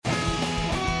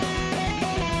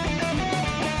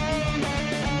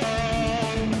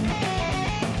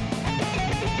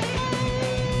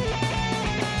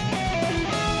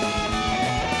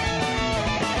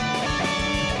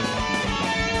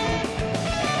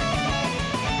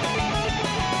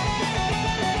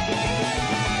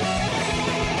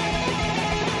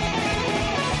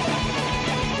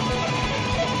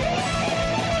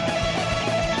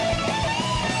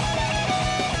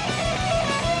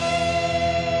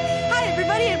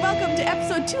everybody, and welcome to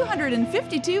episode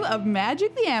 252 of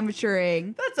Magic the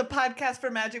Amateuring. That's a podcast for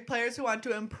Magic players who want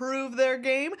to improve their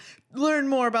game, learn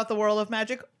more about the world of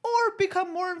Magic, or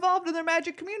become more involved in their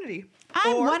Magic community.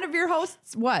 I'm Or one of your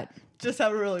hosts. What? just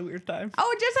have a really weird time.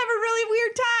 Oh, just have a really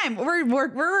weird time.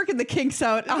 We're working the kinks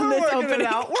out on We're this working opening. it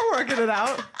out. We're working it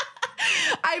out.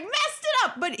 I messed it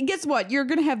up, but guess what? You're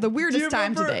gonna have the weirdest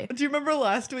time today. Do you remember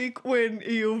last week when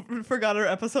you forgot our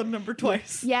episode number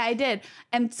twice? Yeah, I did.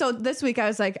 And so this week I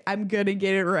was like, I'm gonna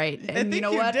get it right. And think you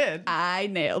know you what? did. I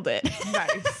nailed it.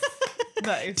 Nice.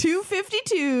 Nice.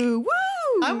 252. Woo!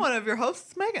 I'm one of your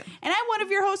hosts, Megan. And I'm one of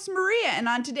your hosts, Maria. And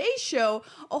on today's show,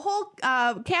 a whole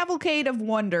cavalcade of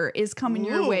wonder is coming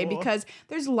your way Ooh. because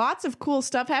there's lots of cool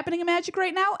stuff happening in Magic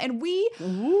right now. And we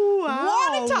Ooh,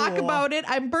 want to talk wow. about it.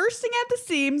 I'm bursting at the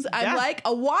seams. I'm Yeah. like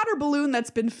a water balloon that's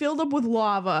been filled up with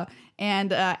lava.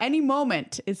 And any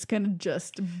moment, it's going to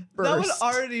just burst. That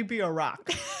would already be a rock.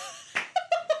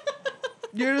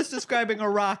 You're just describing a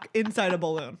rock inside a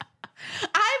balloon.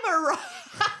 I'm a rock.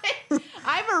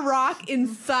 I'm a rock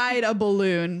inside a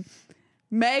balloon.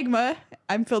 Magma.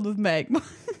 I'm filled with magma.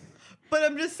 But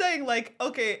I'm just saying, like,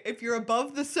 okay, if you're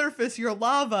above the surface, you're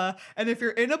lava, and if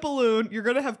you're in a balloon, you're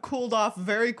gonna have cooled off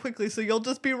very quickly, so you'll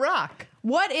just be rock.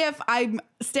 What if I'm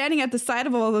standing at the side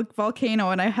of a volcano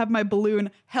and I have my balloon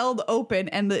held open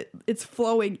and it's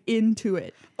flowing into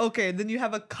it? Okay, then you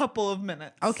have a couple of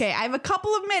minutes. Okay, I have a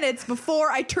couple of minutes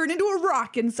before I turn into a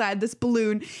rock inside this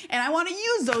balloon, and I want to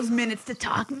use those minutes to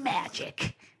talk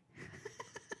magic.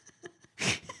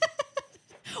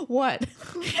 What?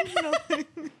 Nothing.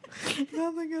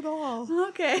 Nothing at all.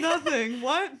 Okay. Nothing.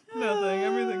 What? Nothing.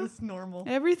 Everything's normal.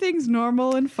 Everything's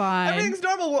normal and fine. Everything's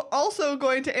normal. We're also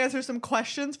going to answer some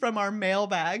questions from our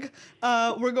mailbag.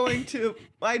 We're going to.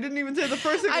 I didn't even say the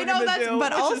first thing I we're know going to that's, do.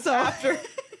 but which is also, after.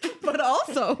 but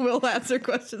also, we'll answer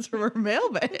questions from our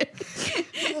mailbag.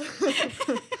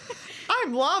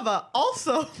 I'm lava.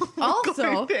 Also, we're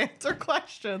going to answer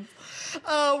questions.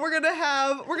 We're gonna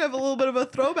have a little bit of a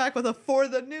throwback with a for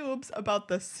the noobs about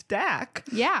the stack.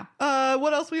 Yeah.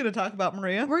 What else are we gonna talk about,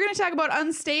 Maria? We're going to talk about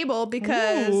Unstable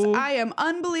because Ooh. I am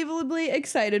unbelievably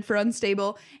excited for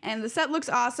Unstable, and the set looks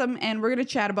awesome, and we're going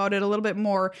to chat about it a little bit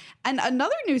more. And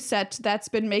another new set that's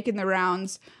been making the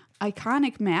rounds,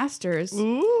 Iconic Masters.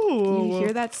 Ooh, You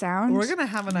hear that sound? We're gonna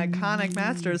have an iconic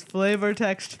Masters flavor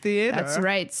text theater. That's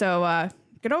right. So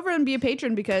get over and be a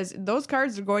patron because those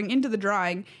cards are going into the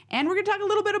drawing, and we're going to talk a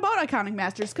little bit about Iconic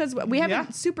Masters because we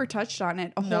haven't super touched on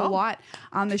it a whole lot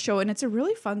on the show, and it's a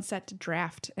really fun set to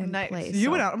draft and Nice. play. You so.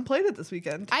 went out and played it this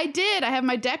weekend. I did. I have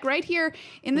my deck right here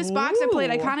in this box. I played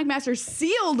Ooh. Iconic Masters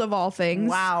sealed of all things.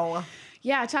 Wow.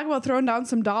 Yeah, talk about throwing down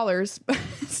some dollars.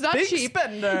 It's not Big cheap.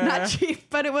 spender. Not cheap,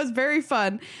 but it was very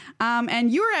fun.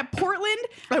 And you were at Portland.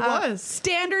 I was.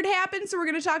 Standard happened, so we're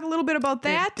going to talk a little bit about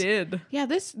that. It did. Yeah,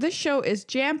 this show is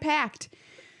jam-packed.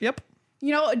 Yep.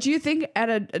 You know, do you think at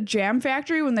a jam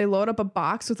factory when they load up a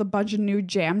box with a bunch of new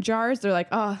jam jars, they're like,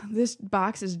 oh, this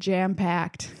box is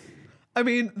jam-packed? I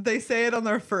mean, they say it on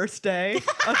their first day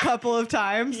a couple of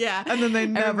times. Yeah. And then they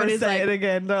never Everybody's say like- it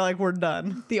again. They're like, we're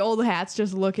done. The old hats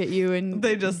just look at you and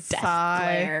They just death sigh.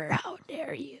 glare. How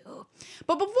dare you?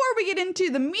 But before we get into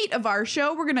the meat of our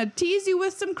show, we're going to tease you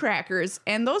with some crackers.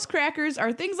 And those crackers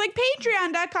are things like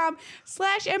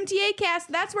patreon.com/MTAcast.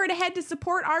 That's where to head to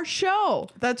support our show.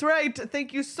 That's right.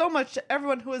 Thank you so much to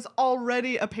everyone who is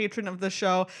already a patron of the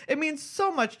show. It means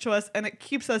so much to us, and it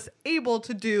keeps us able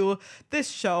to do this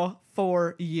show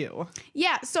for you.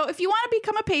 Yeah, so if you want to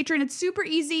become a patron, it's super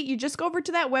easy. You just go over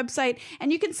to that website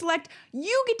and you can select,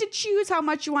 you get to choose how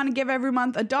much you want to give every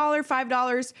month, $1,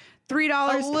 $5, $3,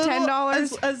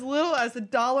 $10. As little as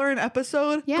 $1 an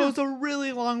episode Yeah. goes a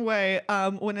really long way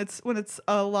when it's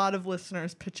a lot of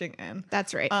listeners pitching in.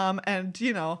 That's right. And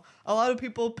you know, a lot of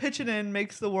people pitching in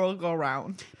makes the world go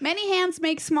round. Many hands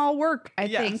make small work, I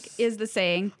Yes. think, is the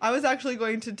saying. I was actually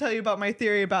going to tell you about my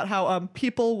theory about how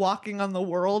people walking on the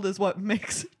world is what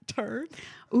makes it turn.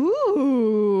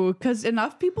 Ooh, because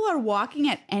enough people are walking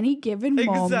at any given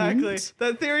moment. Exactly.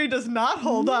 That theory does not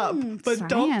hold up, but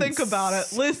don't think science. about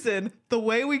it. Listen, the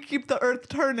way we keep the earth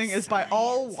turning is by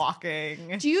all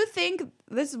walking. Do you think,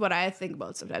 this is what I think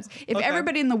about sometimes, if Okay.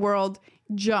 everybody in the world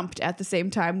jumped at the same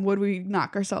time, would we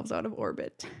knock ourselves out of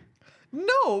orbit?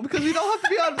 No, because we'd all have to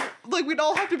be on we'd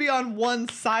all have to be on one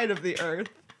side of the earth.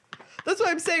 That's what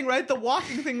I'm saying, right? The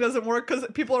walking thing doesn't work because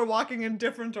people are walking in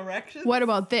different directions. What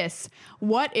about this?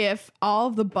 What if all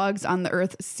of the bugs on the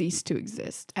earth ceased to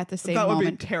exist at the same That would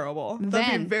moment? be terrible. That'd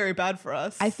Then be very bad for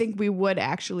us. I think we would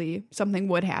actually, something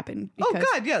would happen. Oh because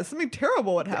God, yeah, something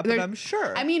terrible would happen. there- I'm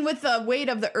sure. I mean, with the weight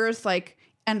of the earth, like,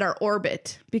 and our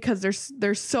orbit, because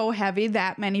they're so heavy,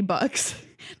 that many bugs.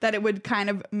 that it would kind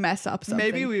of mess up something.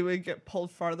 Maybe we would get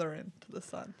pulled farther into the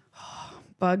sun.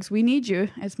 Bugs, we need you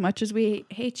as much as we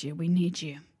hate you. We need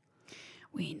you.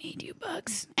 We need you,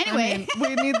 Bugs. Anyway, I mean,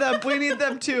 we need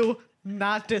them to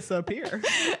not disappear.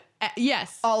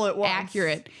 Yes. All at once.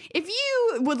 Accurate. If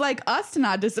you would like us to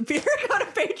not disappear, go to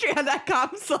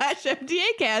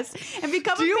patreon.com/MTAcast and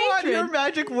become a patron. Do you want your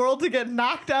magic world to get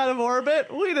knocked out of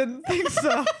orbit? We didn't think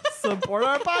so. Support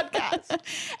our podcast.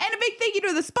 And a big thank you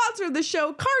to the sponsor of the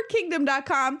show,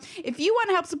 CardKingdom.com. If you want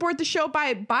to help support the show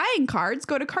by buying cards,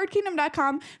 go to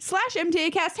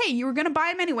CardKingdom.com/MTAcast. Hey, you were going to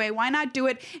buy them anyway. Why not do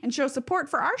it and show support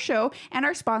for our show and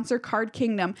our sponsor, Card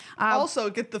Kingdom?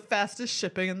 Also, get the fastest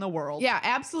shipping in the world. Yeah,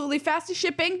 absolutely. Fastest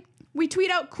shipping. We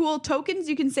tweet out cool tokens.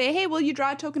 You can say, hey, will you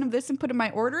draw a token of this and put in my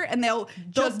order? And they'll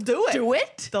just do it. Do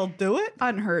it. They'll do it.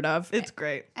 Unheard of. It's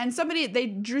great. And they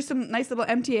drew some nice little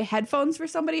MTA headphones for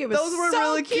somebody. It was Those were so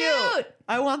really cute.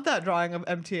 I want that drawing of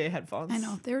MTA headphones. I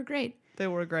know. They were great. They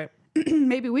were great.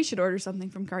 Maybe we should order something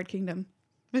from Card Kingdom.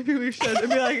 Maybe we should. And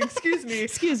be like, excuse me.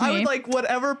 Excuse me. I would like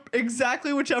whichever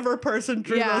person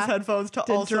drew those headphones to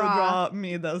also draw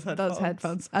me those headphones. Those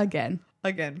headphones.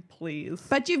 Again, please.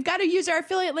 But you've got to use our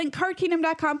affiliate link,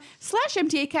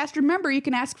 cardkingdom.com/MTAcast. Remember, you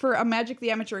can ask for a Magic the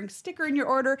Amateur Ink sticker in your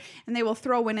order, and they will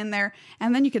throw one in there,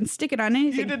 and then you can stick it on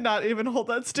anything. You did not even hold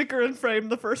that sticker in frame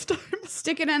the first time.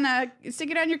 Stick it on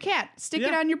your cat. Stick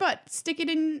it on your butt. Stick it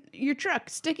in your truck.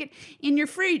 Stick it in your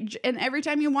fridge. And every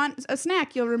time you want a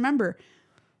snack, you'll remember.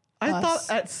 I thought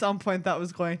at some point that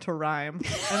was going to rhyme,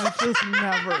 and it just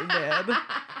never did.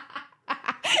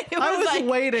 I was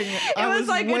waiting. It was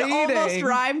like it almost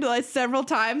rhymed like several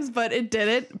times, but it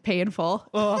didn't. Painful.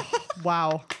 Oh,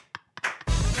 wow.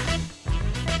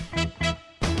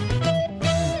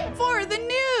 For the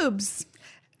noobs.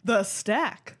 The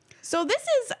stack. So this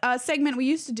is a segment we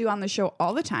used to do on the show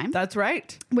all the time. That's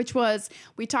right. Which was,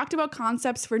 we talked about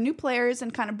concepts for new players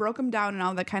and kind of broke them down and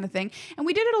all that kind of thing. And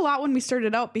we did it a lot when we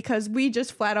started out because we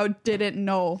just flat out didn't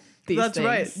know these things. That's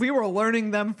right. We were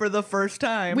learning them for the first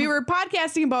time. We were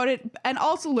podcasting about it and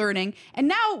also learning. And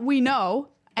now we know.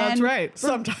 That's right.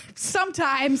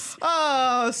 Sometimes.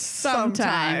 Oh,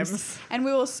 sometimes. And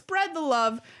we will spread the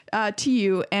love to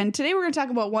you. And today we're going to talk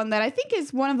about one that I think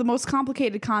is one of the most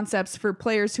complicated concepts for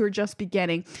players who are just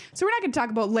beginning. So we're not going to talk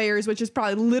about layers, which is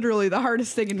probably literally the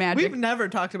hardest thing in Magic. We've never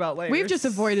talked about layers. We've just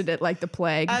avoided it like the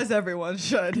plague. As everyone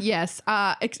should. Yes.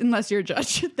 Unless you're a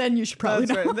judge. Then you should probably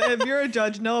know. Right. If you're a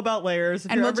judge, know about layers.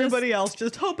 If you're everybody else,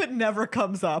 just hope it never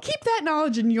comes up. Keep that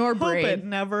knowledge in your brain. Hope it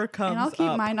never comes up. And I'll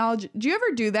keep my knowledge. Do you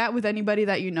ever do that with anybody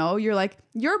that you know? You're like,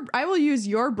 I will use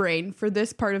your brain for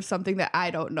this part of something that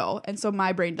I don't know. And so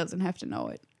my brain doesn't have to know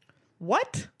it.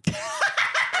 What?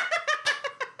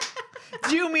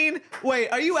 Do you mean, wait,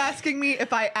 are you asking me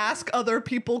if I ask other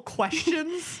people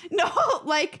questions? No,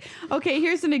 like, okay,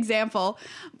 here's an example.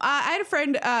 I had a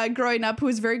friend growing up who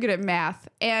was very good at math,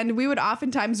 and we would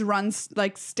oftentimes run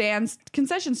like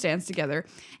concession stands together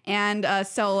and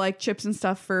sell like chips and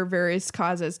stuff for various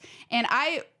causes. And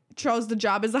I chose the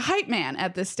job as a hype man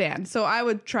at this stand. So I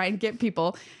would try and get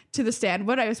people to the stand.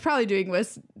 What I was probably doing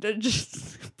was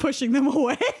just pushing them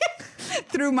away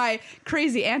through my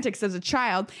crazy antics as a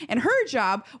child. And her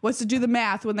job was to do the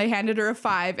math when they handed her a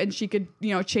 5 and she could,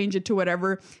 change it to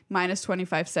whatever minus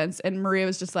 25 cents. And Maria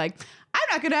was just like, I'm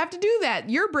not going to have to do that.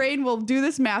 Your brain will do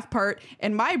this math part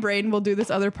and my brain will do this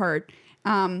other part.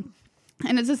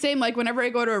 And it's the same, like, whenever I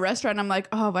go to a restaurant, I'm like,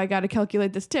 oh, I got to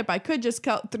calculate this tip. I could just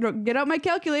get out my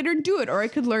calculator and do it, or I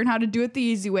could learn how to do it the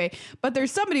easy way. But there's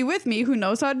somebody with me who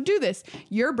knows how to do this.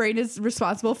 Your brain is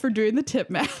responsible for doing the tip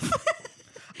math.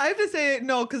 I have to say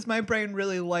no, because my brain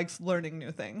really likes learning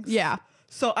new things. Yeah.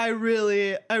 So I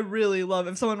really love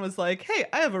if someone was like, hey,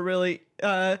 I have a really,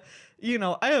 I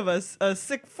have a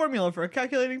sick formula for a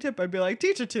calculating tip. I'd be like,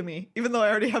 teach it to me, even though I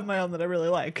already have my own that I really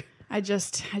like. I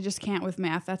just can't with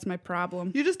math. That's my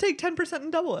problem. You just take 10% and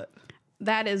double it.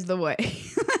 That is the way.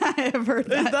 I have heard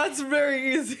that. That's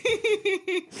very easy.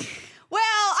 Well,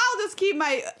 I'll just keep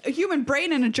my human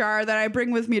brain in a jar that I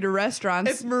bring with me to restaurants.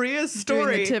 If Maria's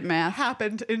story tip math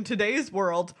happened in today's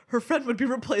world, her friend would be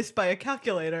replaced by a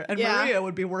calculator, and Maria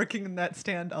would be working in that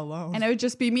stand alone. And it would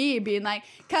just be me being like,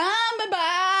 come and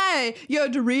buy your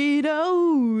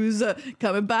Doritos.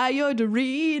 Come and buy your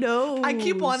Doritos. I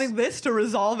keep wanting this to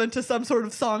resolve into some sort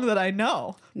of song that I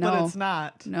know, but it's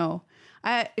not. No.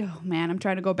 Oh, man, I'm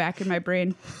trying to go back in my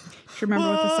brain to remember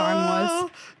what the song was.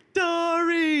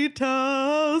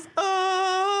 Doritos,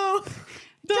 oh,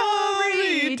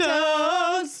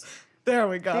 Doritos. There There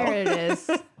we go. There it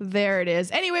is. There it is.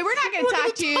 Anyway, we're not going to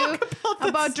talk to you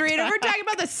about Dorito. We're talking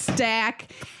about the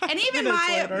stack. And even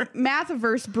my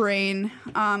Mathiverse brain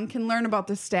can learn about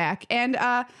the stack. And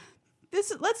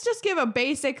let's just give a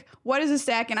basic, what is a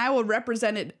stack? And I will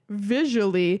represent it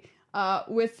visually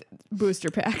with booster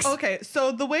packs. Okay,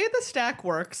 so the way the stack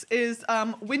works is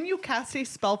when you cast a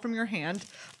spell from your hand,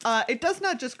 it does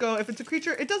not just go, if it's a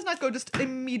creature, it does not go just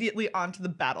immediately onto the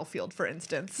battlefield, for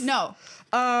instance. No.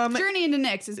 Journey into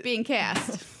Nyx is being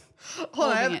cast.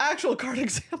 Hold on, I have actual card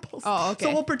examples. Oh, okay.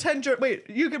 So we'll pretend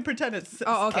you can pretend it's the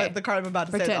card I'm about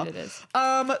to say. Pretend it is.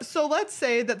 So let's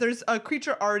say that there's a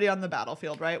creature already on the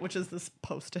battlefield, right? Which is this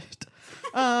Post-it.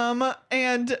 So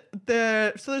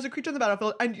there's a creature on the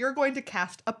battlefield, and you're going to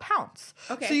cast a Pounce.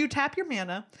 Okay. So you tap your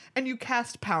mana, and you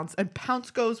cast Pounce, and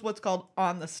Pounce goes what's called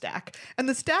on the stack. And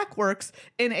the stack works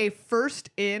in a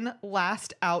first in,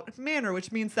 last out manner,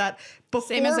 which means that before...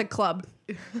 Same as a club.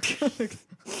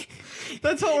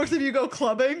 That's how it works if you go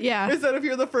clubbing? Yeah. Is that if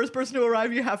you're the first person to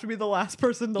arrive, you have to be the last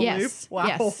person to leave? Wow.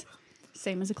 Yes.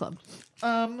 Same as a club.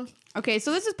 Okay,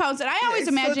 so this is Pounce, and I always so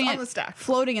imagine it's on it the stack.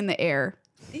 floating in the air.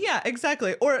 Yeah,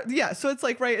 exactly. So it's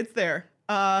like, right, it's there.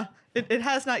 It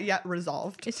has not yet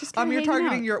resolved. It's just you're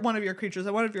targeting out. one of your creatures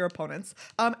and one of your opponents.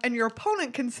 And your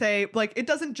opponent can say, like, it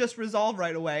doesn't just resolve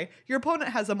right away. Your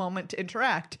opponent has a moment to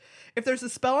interact. If there's a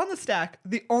spell on the stack,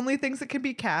 the only things that can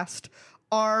be cast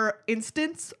are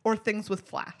instants or things with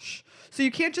flash. So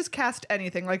you can't just cast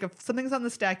anything. Like if something's on the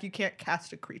stack, you can't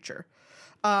cast a creature.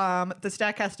 The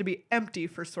stack has to be empty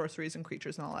for sorceries and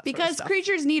creatures and all that Because sort of stuff.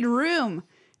 Creatures need room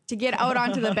to get out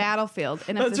onto the battlefield.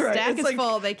 And if the stack is like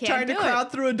full, they can't trying do to crowd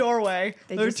it. through a doorway.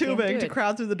 They're just too can't big do to it.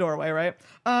 crowd through the doorway, right?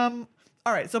 All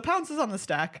right, so Pounce is on the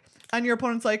stack, and your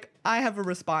opponent's like, I have a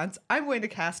response. I'm going to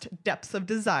cast Depths of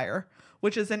Desire,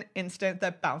 which is an instant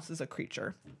that bounces a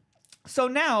creature. So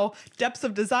now Depths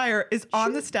of Desire is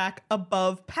on the stack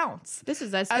above Pounce. This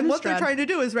is and what they're trying to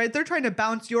do is, right, they're trying to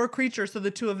bounce your creature so the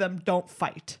two of them don't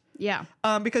fight. Yeah.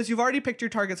 Because you've already picked your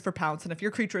targets for Pounce, and if your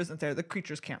creature isn't there, the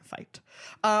creatures can't fight.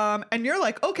 And you're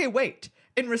like, okay, wait.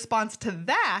 In response to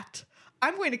that,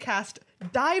 I'm going to cast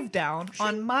Dive Down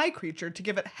on my creature to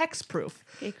give it hexproof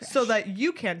so that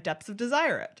you can't Depths of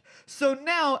Desire it. So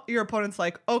now your opponent's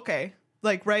like, okay,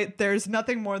 like, right, there's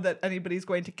nothing more that anybody's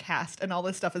going to cast, and all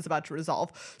this stuff is about to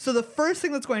resolve. So the first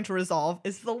thing that's going to resolve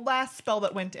is the last spell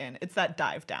that went in. It's that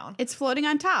Dive Down. It's floating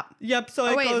on top. Yep.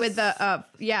 So with the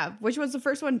which was the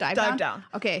first one? Dive down.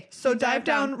 Okay. So dive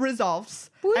down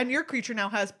resolves, and your creature now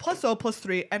has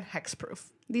 +0/+3 and hexproof.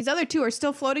 These other two are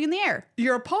still floating in the air.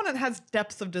 Your opponent has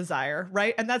Depths of Desire,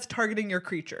 right? And that's targeting your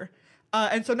creature.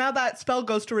 And so now that spell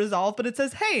goes to resolve, but it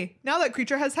says, hey, now that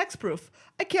creature has hexproof.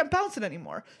 I can't bounce it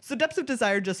anymore. So Depths of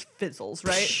Desire just fizzles,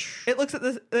 right? It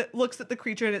looks at the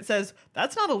creature and it says,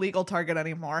 that's not a legal target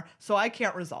anymore, so I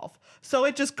can't resolve. So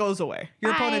it just goes away.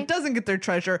 Your opponent doesn't get their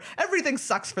treasure. Everything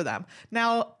sucks for them.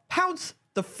 Now, Pounce,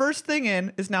 the first thing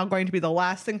in, is now going to be the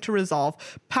last thing to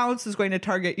resolve. Pounce is going to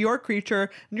target your creature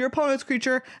and your opponent's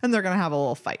creature, and they're going to have a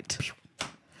little fight.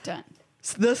 Done.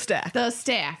 The stack. The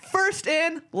stack. First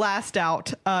in, last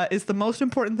out is the most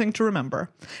important thing to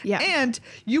remember. Yeah. And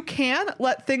you can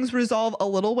let things resolve a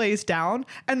little ways down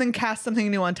and then cast something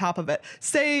new on top of it.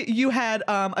 Say you had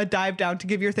a dive down to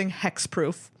give your thing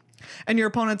hexproof. And your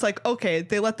opponent's like, okay,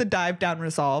 they let the dive down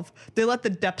resolve. They let the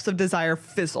Depths of Desire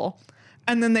fizzle.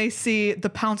 And then they see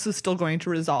the Pounce is still going to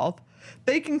resolve.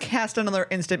 They can cast another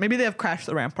instant. Maybe they have Crash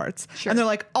the Ramparts. Sure. And they're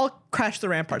like, I'll Crash the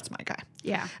Ramparts, my guy.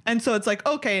 Yeah. And so it's like,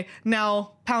 okay,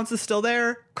 now Pounce is still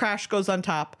there. Crash goes on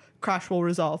top. Crash will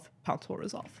resolve. Pounce will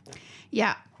resolve.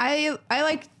 Yeah. I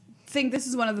think this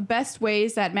is one of the best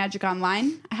ways that Magic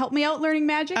Online helped me out learning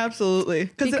Magic. Absolutely.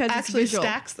 Because it actually visual.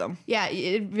 stacks them. Yeah,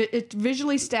 it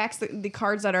visually stacks the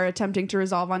cards that are attempting to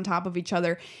resolve on top of each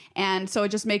other. And so it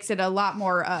just makes it a lot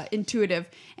more intuitive.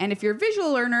 And if you're a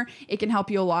visual learner, it can help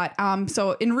you a lot.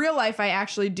 So in real life, I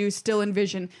actually do still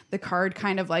envision the card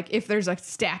kind of like if there's a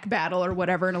stack battle or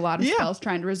whatever in a lot of spells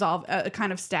trying to resolve,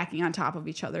 kind of stacking on top of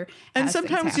each other. And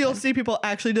sometimes you'll see people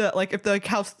actually do that. Like if the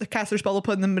caster spell will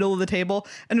put in the middle of the table,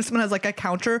 and if someone has like a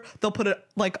counter, they'll put it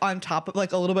like on top of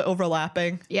like a little bit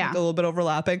overlapping. Yeah. Like a little bit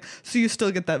overlapping. So you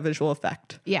still get that visual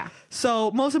effect. Yeah.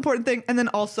 So most important thing, and then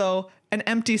also an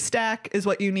empty stack is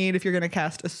what you need if you're going to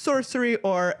cast a sorcery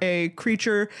or a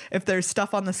creature. If there's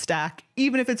stuff on the stack,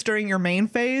 even if it's during your main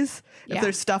phase, if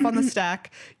there's stuff on the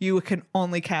stack, you can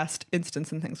only cast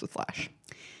instants and things with flash.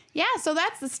 Yeah, so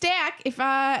that's the stack. If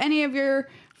any of your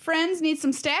friends need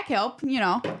some stack help,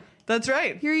 That's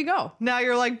right. here you go. Now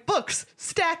you're like, books,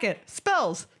 stack it.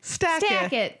 Spells, stack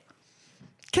Stack it.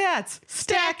 Cats,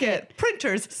 stack it.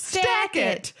 Printers, stack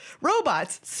it.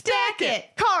 Robots, stack it.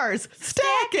 Cars,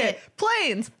 stack it.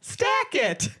 Planes, stack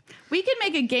it. We could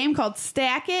make a game called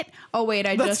Stack It. Oh wait,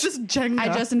 That's just Jenga. I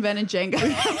just invented Jenga.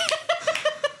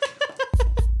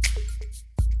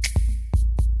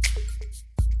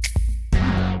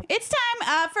 It's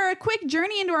time for a quick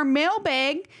journey into our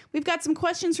mailbag. We've got some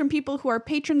questions from people who are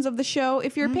patrons of the show.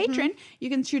 If you're a patron, you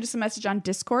can shoot us a message on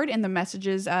Discord in the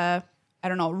messages, I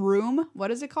don't know, room.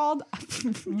 What is it called?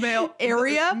 Mail.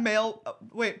 Area?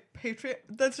 Wait, Patreon?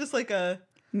 That's just like a...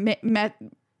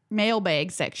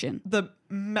 Mailbag section. The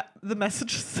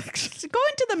messages section. So go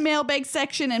into the mailbag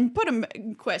section and put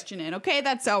a question in. Okay,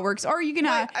 that's how it works. Or you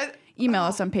can email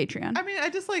us on Patreon. I mean,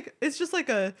 it's just like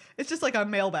a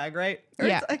mailbag, right? Or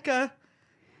Yeah. It's like a...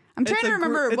 I'm trying to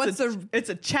remember It's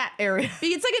a chat area.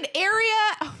 It's like an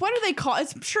area. What do they call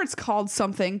it? I'm sure it's called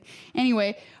something.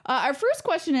 Anyway, our first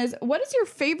question is, what is your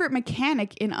favorite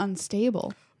mechanic in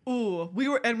Unstable? Ooh, we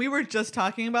were just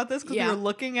talking about this because Yeah. we were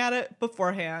looking at it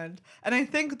beforehand, and I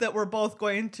think that we're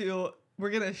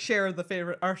gonna share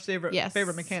our favorite Yes.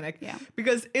 mechanic. Yeah.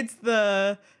 Because it's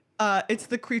the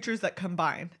creatures that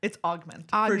combine. It's augment.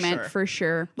 Augment for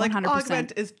sure. 100%. Like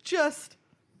augment is just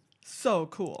so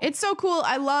cool. It's so cool.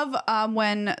 I love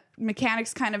when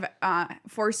mechanics kind of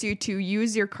force you to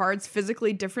use your cards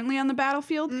physically differently on the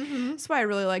battlefield. That's why I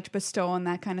really liked Bestow and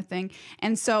that kind of thing.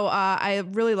 And so I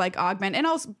really like Augment. And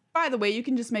also, by the way, you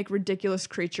can just make ridiculous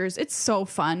creatures. It's so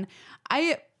fun.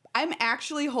 I'm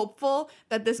actually hopeful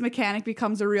that this mechanic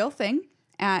becomes a real thing.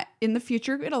 In the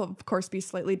future, it'll of course be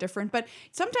slightly different, but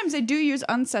sometimes they do use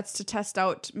unsets to test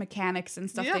out mechanics and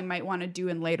stuff they might want to do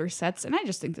in later sets. And I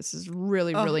just think this is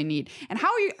really, really neat. And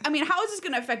how is this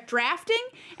going to affect drafting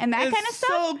and that kind of stuff?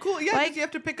 So cool. Yeah, Like- because you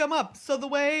have to pick them up. So the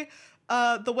way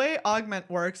augment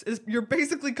works is you're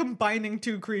basically combining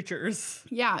two creatures.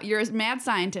 Yeah, you're a mad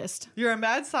scientist. You're a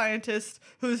mad scientist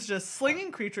who's just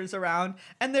slinging creatures around,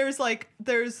 and there's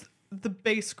the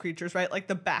base creatures, right? Like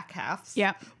the back halves.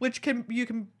 Yeah. Which you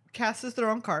can cast as their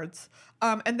own cards.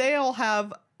 And they all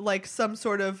have like some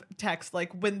sort of text,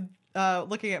 like when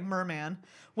looking at Merman,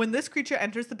 when this creature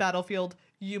enters the battlefield,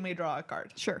 you may draw a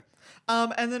card. Sure.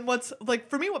 And then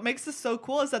for me, what makes this so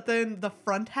cool is that then the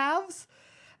front halves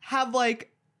have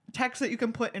like text that you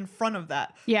can put in front of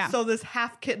that. Yeah. So this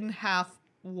half kitten, half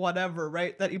whatever,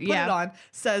 right, that you put Yeah. it on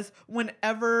says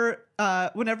whenever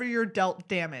you're dealt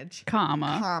damage,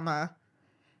 comma,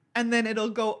 and then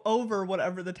it'll go over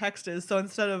whatever the text is. So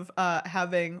instead of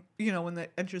having, when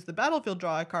it enters the battlefield,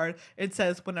 draw a card, it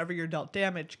says whenever you're dealt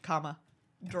damage, comma,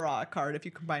 draw a card if you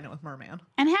combine it with Merman.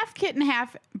 And half kitten,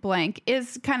 half blank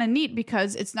is kind of neat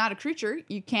because it's not a creature.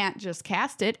 You can't just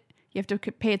cast it. You have to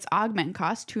pay its augment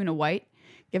cost, 2 and a white.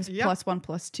 Gives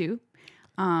 +1/+2.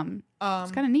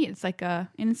 It's kind of neat. It's like an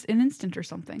instant or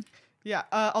something. Yeah,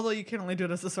 although you can only do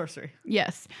it as a sorcery.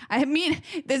 Yes. I mean,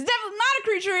 there's definitely not a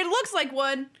creature. It looks like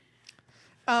one.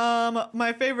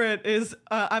 My favorite is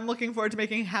I'm looking forward to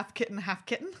making half kitten, half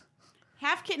kitten.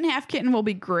 Half kitten will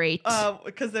be great.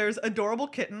 Because there's Adorable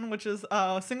Kitten, which is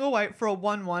a single white for a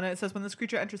 1/1. It says when this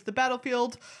creature enters the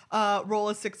battlefield, roll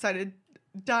a 6-sided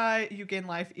die. You gain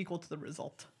life equal to the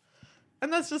result.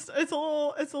 And that's just it's a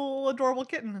little adorable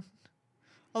kitten.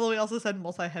 Although we also said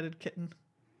multi-headed kitten.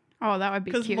 Oh, that would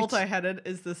be cute. Because multi-headed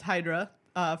is this Hydra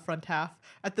front half.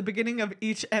 At the beginning of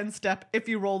each end step, if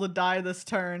you roll a die this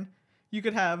turn, you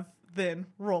could have then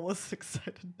roll a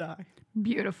 6-sided die.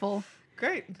 Beautiful.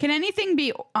 Great. Can anything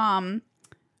be the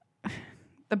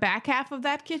back half of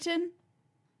that kitten?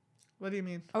 What do you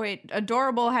mean? Oh wait,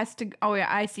 adorable has to. Oh yeah,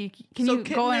 I see. Can so you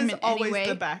kitten go in is any always way?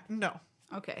 the back. No.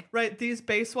 Okay. Right, these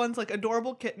base ones like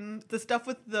Adorable Kitten, the stuff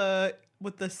with the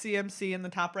CMC in the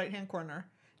top right hand corner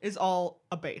is all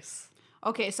a base.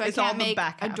 Okay, so It's I all can't the make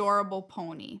back half. adorable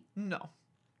pony. No.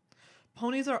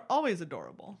 Ponies are always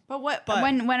adorable. But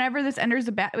whenever this enters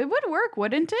the back, it would work,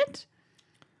 wouldn't it?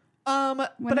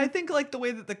 But I think like the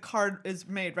way that the card is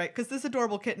made, right? Because this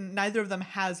Adorable Kitten, neither of them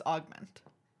has augment.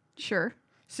 Sure.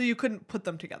 So you couldn't put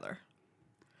them together.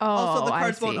 Oh, Also, the I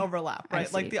cards won't see. overlap, I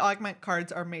right? Like see. the augment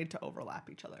cards are made to overlap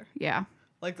each other. Yeah.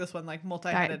 Like this one, like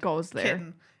multi-headed That goes there.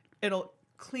 kitten, it'll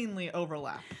cleanly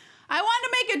overlap. I want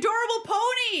to make adorable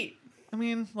pony. I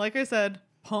mean, like I said,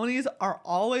 ponies are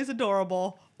always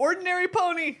adorable. Ordinary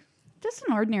pony. Just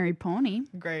an ordinary pony.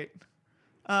 Great.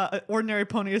 Ordinary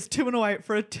pony is 2 and a white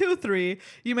for a 2/3.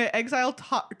 You may exile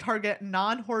target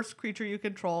non-horse creature you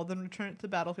control, then return it to the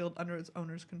battlefield under its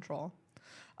owner's control.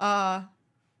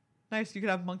 Nice. You could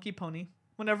have monkey pony.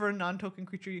 Whenever a non-token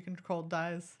creature you control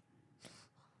dies.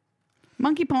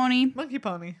 Monkey pony. Monkey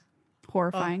pony.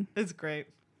 Horrifying. It's great.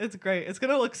 It's great. It's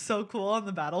gonna look so cool on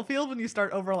the battlefield when you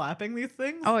start overlapping these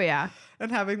things. Oh yeah.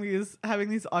 And having these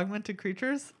augmented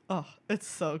creatures. Oh, it's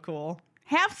so cool.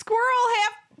 Half squirrel,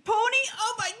 half pony.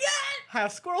 Oh my god.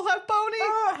 Half squirrel, half pony.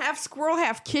 Oh, half squirrel,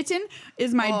 half kitten.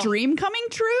 Is my dream coming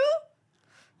true?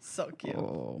 So cute.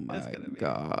 Oh my It's gonna be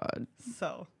god.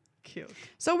 so cute.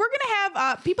 So we're gonna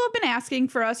have people have been asking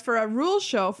for us for a rules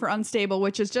show for Unstable,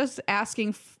 which is just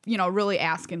asking, really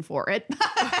asking for it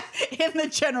in the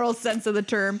general sense of the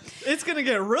term. It's gonna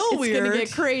get real weird. It's gonna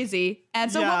get crazy.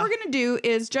 And so what we're gonna do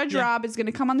is Judge Rob is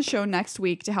gonna come on the show next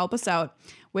week to help us out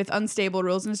with Unstable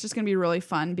rules, and it's just gonna be really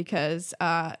fun because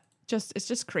it's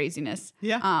just craziness.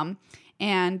 Yeah.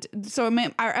 And so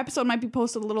our episode might be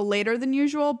posted a little later than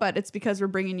usual, but it's because we're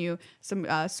bringing you some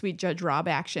sweet Judge Rob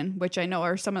action, which I know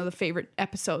are some of the favorite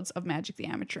episodes of Magic the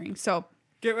Amateuring. So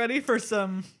get ready for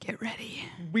some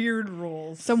weird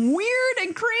rules. Some weird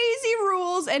and crazy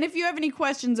rules. And if you have any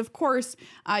questions, of course,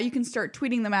 you can start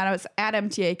tweeting them at us at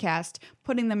MTAcast,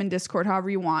 putting them in Discord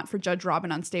however you want for Judge Rob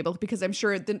and Unstable, because I'm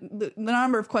sure the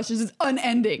number of questions is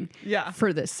unending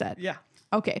for this set. Yeah.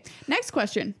 Okay. Next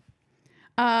question.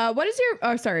 What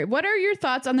are your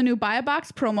thoughts on the new Buy a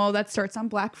Box promo that starts on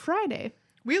Black Friday?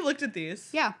 We looked at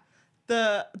these. Yeah.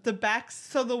 The backs.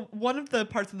 So one of the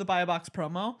parts of the Buy a Box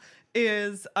promo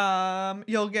is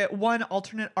you'll get one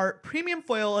alternate art premium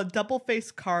foil, a double face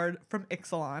card from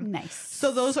Ixalan. Nice.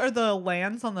 So those are the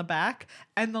lands on the back,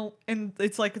 and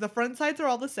it's like the front sides are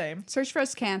all the same. Search for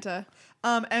Azcanta.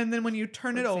 And then when you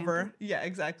turn it over,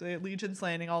 exactly, Legion's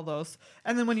Landing, all those.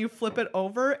 And then when you flip it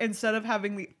over, instead of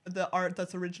having the art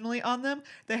that's originally on them,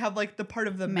 they have like the part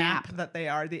of the map that they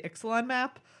are, the Ixalan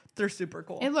map. They're super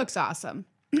cool. It looks awesome.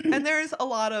 And there's a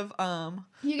lot of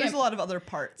there's a lot of other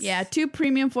parts. Yeah, 2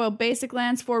 premium foil basic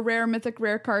lands, 4 rare mythic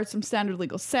rare cards from standard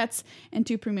legal sets, and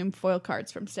 2 premium foil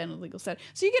cards from standard legal set.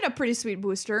 So you get a pretty sweet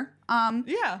booster.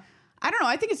 Yeah. I don't know.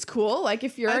 I think it's cool. Like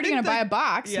if you're already gonna buy a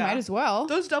box, you might as well.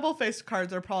 Those double faced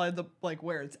cards are probably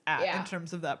where it's at in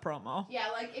terms of that promo. Yeah,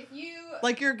 like if you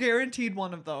you're guaranteed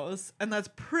one of those, and that's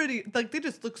pretty. Like they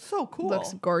just look so cool.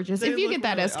 Looks gorgeous. If you get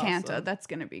that really Azcanta, awesome. that's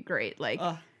gonna be great. Like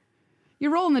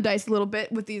you're rolling the dice a little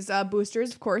bit with these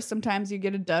boosters. Of course, sometimes you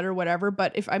get a dud or whatever.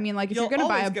 But if you're gonna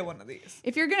buy get one of these.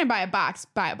 If you're gonna buy a box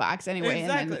anyway,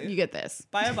 and then you get this.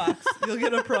 Buy a box, you'll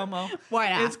get a promo. Why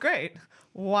not? It's great.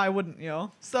 Why wouldn't you?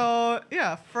 So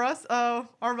yeah, for us, our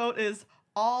vote is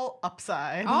all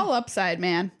upside. All upside,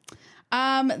 man.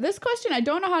 This question I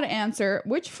don't know how to answer.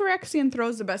 Which Phyrexian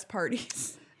throws the best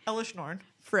parties? Elesh Norn.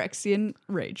 Phyrexian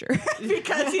Rager.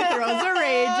 Because he throws a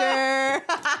Rager.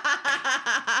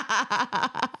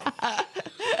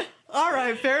 All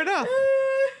right, fair enough.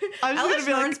 Elesh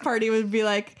Norn's party would be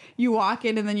like, you walk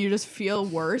in and then you just feel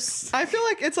worse. I feel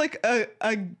like it's like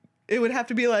it would have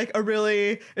to be like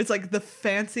it's like the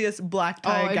fanciest black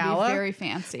tie gala. Be very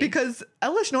fancy. Because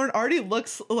Elesh Norn already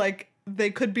looks like they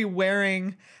could be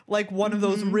wearing like one of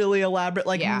those really elaborate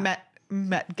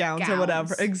Met gowns or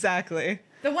whatever. Exactly.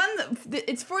 The one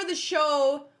it's for the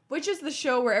show. Which is the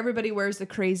show where everybody wears the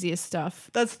craziest stuff?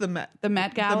 That's the Met. The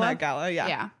Met Gala? The Met Gala, yeah.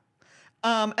 Yeah.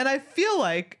 And I feel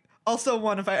like also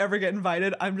if I ever get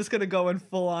invited, I'm just gonna go in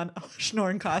full on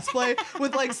Schnorn cosplay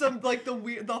with like some like the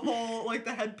whole like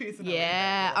the headpiece. And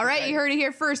everything. All right, you heard it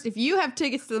here first. If you have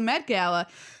tickets to the Met Gala,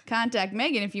 contact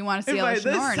Megan if you want to see Elesh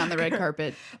Norn on the red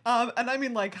carpet. And I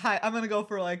mean like I'm gonna go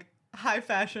for like high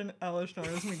fashion Elesh Norn.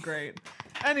 It's gonna be great.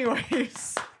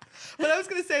 Anyways, but I was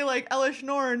gonna say like Elesh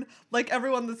Norn, like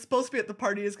everyone that's supposed to be at the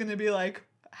party is gonna be like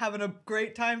having a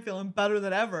great time, feeling better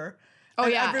than ever. Oh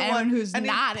yeah, everyone who's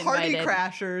not party invited,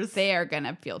 crashers, they are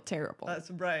gonna feel terrible. That's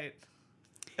right.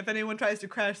 If anyone tries to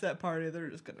crash that party, they're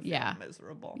just gonna feel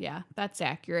miserable. Yeah, that's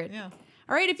accurate. Yeah.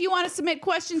 All right, if you want to submit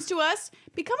questions to us,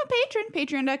 become a patron.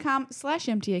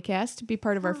 Patreon.com/MTAcast to be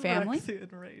part of our family.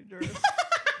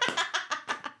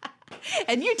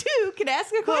 And you too can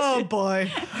ask a question. Oh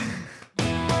boy.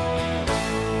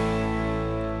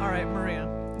 All right, Maria.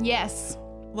 Yes.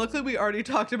 Luckily, we already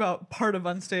talked about part of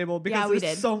Unstable because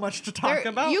there's so much to talk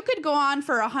about. You could go on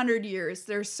for 100 years.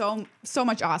 There's so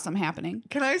much awesome happening.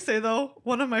 Can I say, though,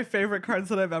 one of my favorite cards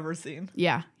that I've ever seen?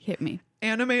 Yeah, hit me.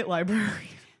 Animate Library.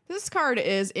 This card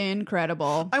is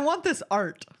incredible. I want this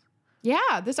art.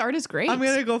 Yeah, this art is great. I'm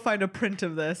going to go find a print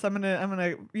of this. I'm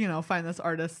going to find this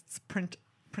artist's print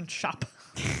shop.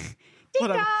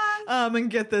 Whatever. And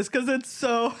get this because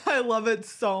I love it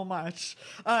so much.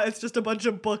 It's just a bunch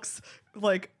of books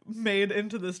like made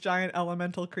into this giant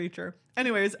elemental creature.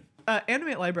 Anyways,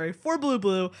 Animate library, 4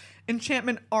 blue,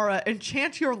 enchantment aura,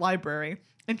 enchant your library.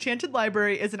 Enchanted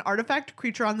Library is an artifact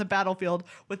creature on the battlefield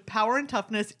with power and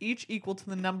toughness, each equal to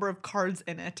the number of cards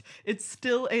in it. It's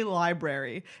still a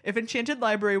library. If Enchanted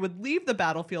Library would leave the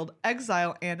battlefield,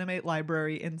 exile Animate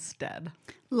Library instead.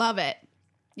 Love it.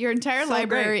 Your entire So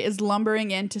library great. is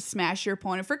lumbering in to smash your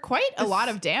opponent for quite a lot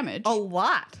of damage. A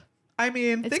lot. I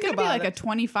mean, It's think going to be about like it. a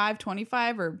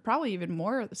 25, or probably even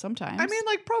more sometimes. I mean,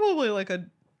 like probably like a,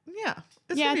 yeah.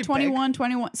 It's yeah, gonna be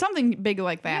 21, something big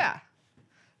like big. that. Yeah.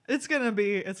 It's gonna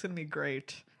be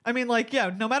great. I mean, like, yeah,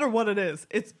 no matter what it is,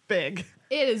 it's big.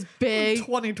 It is big.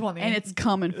 2020. And it's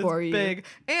coming for you. Big.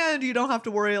 And you don't have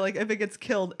to worry, like, if it gets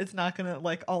killed, it's not gonna,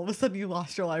 like, all of a sudden you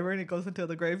lost your library and it goes into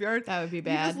the graveyard. That would be You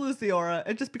bad. just lose the aura.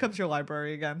 It just becomes your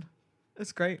library again.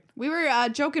 It's great. We were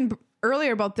joking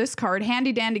earlier about this card,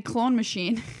 Handy Dandy Clone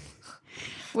Machine.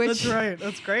 Which That's right.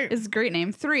 That's great. is a great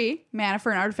name. 3 mana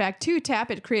for an artifact. 2 tap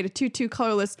it. Create a 2/2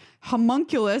 colorless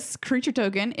homunculus creature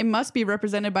token. It must be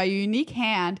represented by a unique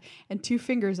hand and 2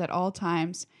 fingers at all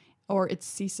times, or it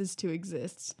ceases to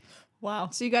exist. Wow.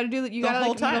 So you got to do that. You The got to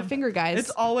whole like little time. finger guys.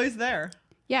 It's always there.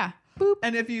 Yeah. Boop.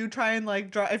 And if you try and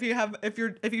like draw, if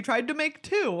you tried to make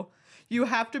 2, you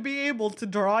have to be able to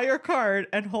draw your card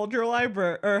and hold your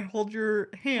library or hold your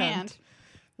hand.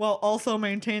 While also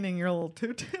maintaining your little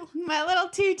tutu. My little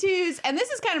tutus. And this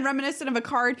is kind of reminiscent of a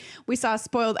card we saw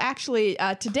spoiled actually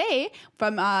today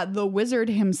from the wizard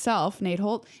himself, Nate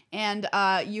Holt. And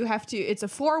you have to, it's a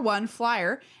 4/1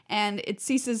 flyer, and it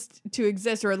ceases to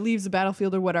exist, or it leaves the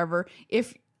battlefield or whatever,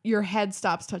 if your head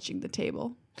stops touching the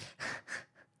table.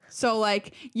 So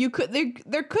like you could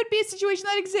there could be a situation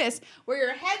that exists where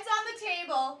your head's on the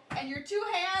table and your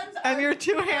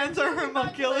two hands are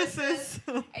homunculuses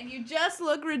and you just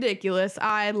look ridiculous.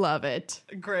 I love it.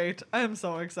 Great. I'm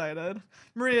so excited.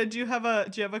 Maria, do you have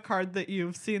a card that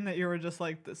you've seen that you were just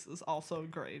like, this is also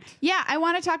great? Yeah, I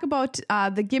want to talk about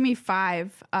the Gimme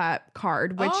 5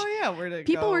 card, which where'd it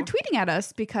people go? were tweeting at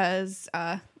us because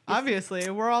Obviously,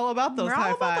 we're all about those we're high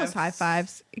all about fives. those high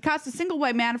fives. It costs a single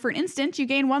white mana for an instant. You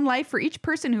gain 1 life for each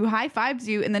person who high fives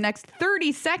you in the next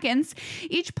 30 seconds.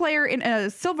 Each player in a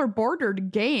silver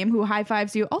bordered game who high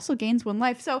fives you also gains 1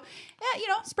 life. So,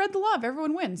 yeah, spread the love.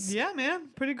 Everyone wins. Yeah, man.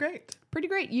 Pretty great. Pretty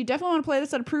great. You definitely want to play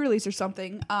this at a pre-release or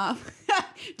something to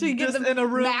give Just them in a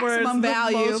room where it's maximum the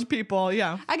value. most people,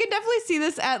 yeah. I can definitely see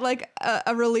this at like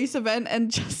a release event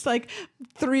and just like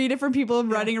 3 different people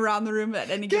running around the room at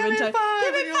any Give given me time. 5!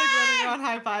 Give me And you're, like, running 5! around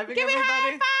high-fiving Give me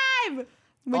everybody. high 5!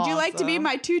 Would you like to be Awesome.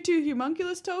 my 2/2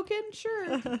 homunculus token?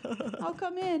 Sure. I'll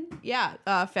come in. Yeah,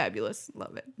 fabulous.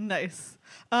 Love it. Nice.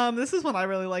 This is one I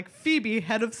really like. Phoebe,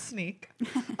 Head of Sneak.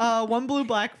 1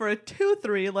 blue-black for a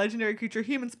 2/3 legendary creature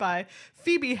human spy.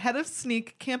 Phoebe, Head of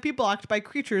Sneak can't be blocked by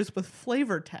creatures with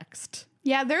flavor text.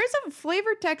 Yeah, there is a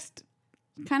flavor text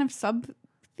kind of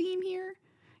sub-theme here.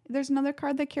 There's another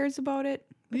card that cares about it.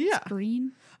 Yeah. It's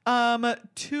green.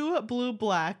 2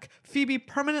 blue-black. Phoebe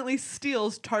permanently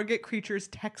steals target creature's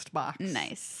text box.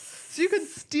 Nice. So you can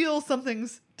steal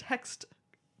something's text,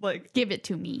 like, Give it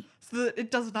to me. so that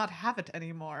it does not have it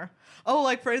anymore. Oh,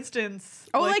 like for instance.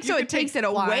 Oh, like, you so could it takes take it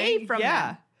away flying. from Yeah.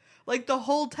 them. Like the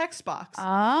whole text box.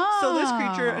 Oh. So this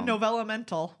creature, Novella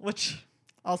Mental, which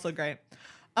also great,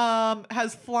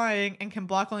 has flying and can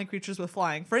block only creatures with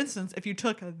flying. For instance, if you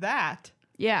took that,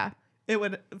 Yeah.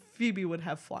 Phoebe would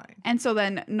have flying. And so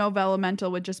then Novella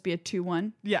Mental would just be a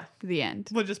 2/1. Yeah, The end.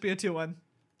 would just be a 2/1.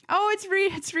 Oh,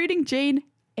 it's reading Jane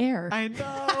Eyre. I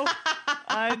know.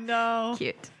 I know.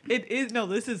 Cute. It is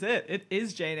this is it. It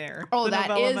is Jane Eyre. Oh, the that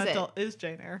Novella is Mental is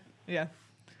Jane Eyre. Yeah.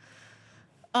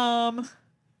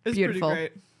 It's Beautiful. pretty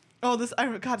great. Oh,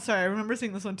 I remember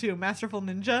seeing this one too. Masterful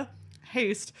Ninja.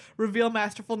 Haste. Reveal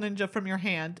Masterful Ninja from your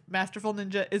hand. Masterful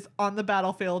Ninja is on the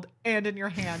battlefield and in your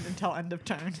hand until end of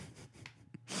turn.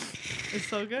 It's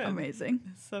so good. Amazing.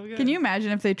 It's so good. Can you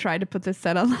imagine if they tried to put this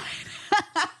set online?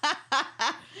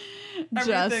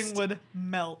 Everything would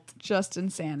melt. Just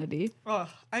insanity. Oh,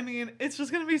 I mean, it's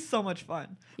just gonna be so much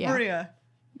fun. Yeah. Maria,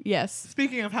 Yes.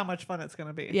 speaking of how much fun it's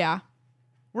gonna be, Yeah.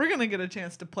 we're gonna get a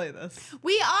chance to play this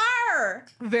We are.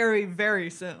 very, very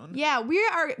soon. Yeah, we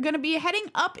are going to be heading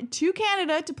up to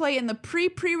Canada to play in the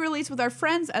pre-release with our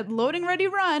friends at Loading Ready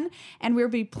Run, and we'll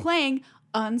be playing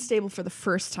Unstable for the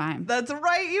first time. That's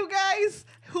right, you guys.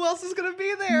 Who else is gonna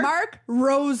be there? Mark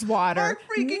Rosewater. Mark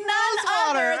freaking None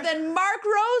Rosewater. other than Mark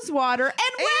Rosewater and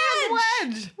And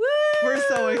Wedge. Wedge. Woo! We're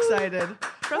so excited.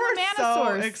 From We're the so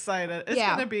Manosaurs. excited. It's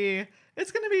Yeah. gonna be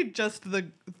just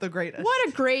the greatest. What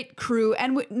a great crew.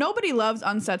 And nobody loves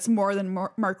Unsets more than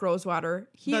Mark Rosewater.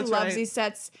 He That's loves right. these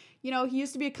sets. He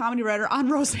used to be a comedy writer on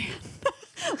Roseanne.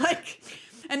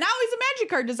 And now he's a magic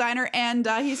card designer, and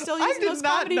he's still I using did those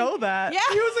not comedy. know that. Yeah.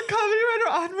 He was a comedy writer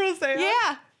on Roseanne.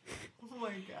 Yeah. Oh my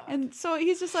god. And so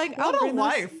he's just like, What I'll a bring this-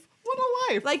 life. What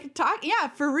a life.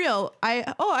 Like for real.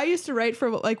 I used to write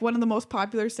for like one of the most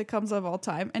popular sitcoms of all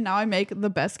time, and now I make the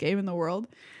best game in the world.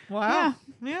 Wow.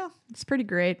 Yeah. It's pretty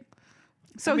great.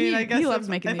 So I mean, I guess he loves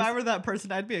if, making if these. I were that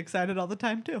person, I'd be excited all the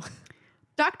time too.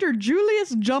 Dr.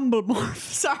 Julius Jumblemorph.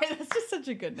 Sorry, that's just such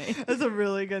a good name. That's a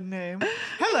really good name.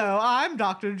 Hello, I'm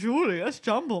Dr. Julius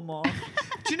Jumblemore.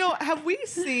 Do you know, have we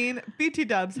seen, BT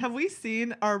Dubs, have we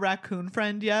seen our raccoon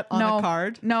friend yet on a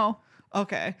card? No.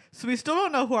 Okay. So we still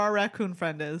don't know who our raccoon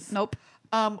friend is. Nope.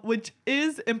 Which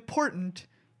is important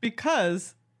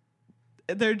because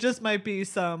there just might be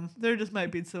some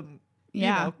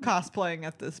Yeah. cosplaying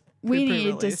at this. We need to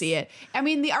pre-release. see it. I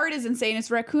mean, the art is insane. It's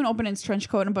Raccoon open in his trench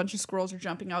coat and a bunch of squirrels are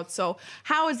jumping out. So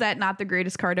how is that not the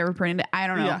greatest card ever printed? I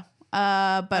don't know. Yeah.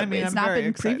 But I mean, it's I'm not very been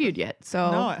excited. previewed yet. So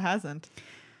No, it hasn't.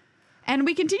 And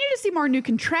we continue to see more new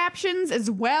contraptions as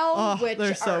well, Oh, which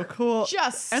they're so are cool.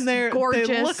 just And they gorgeous.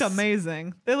 look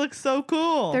amazing. They look so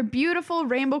cool. They're beautiful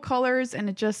rainbow colors, and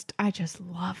I just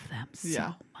love them Yeah.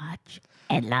 so much.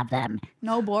 I love them.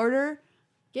 No border,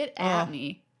 get at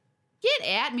me. Get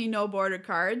at me, no border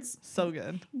cards. so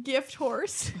good. Gift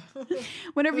horse.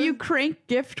 Whenever you crank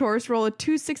gift horse, roll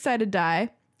two six-sided dice.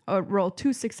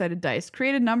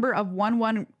 Create a number of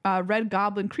 1/1 red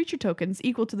goblin creature tokens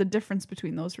equal to the difference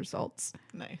between those results.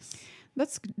 Nice.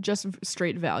 That's just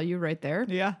straight value right there.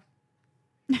 Yeah.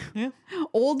 Yeah.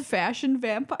 Old-fashioned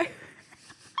vampire.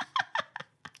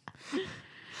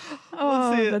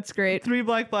 Let's see it. That's great. 3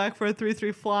 black for a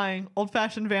 3/3 flying. Old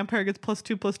fashioned vampire gets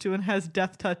 +2/+2 and has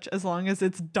death touch as long as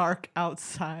it's dark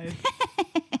outside.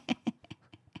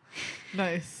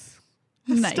 Nice.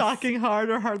 Nice. Stalking hard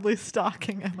or hardly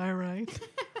stalking, am I right?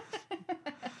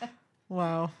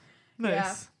 Wow.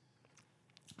 Nice.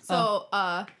 So,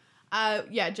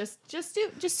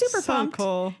 just super So pumped.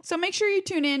 cool. So make sure you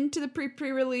tune in to the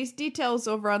pre-release details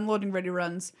over on Loading Ready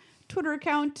Run's Twitter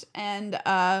account and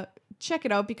check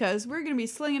it out because we're going to be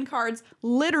slinging cards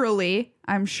literally,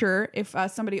 I'm sure, if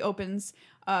somebody opens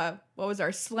what was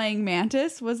our Slaying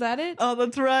Mantis? Was that it? Oh,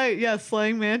 that's right. Yeah,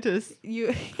 slaying mantis.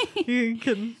 You You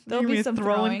can There'll be some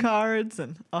throwing throwing. cards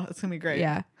and it's gonna be great.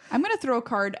 Yeah. I'm going to throw a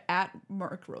card at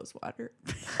Mark Rosewater.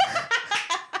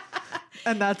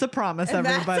 And that's a promise, And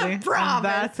that's a everybody. promise. And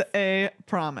that's a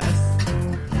promise.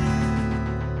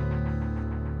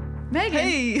 Megan,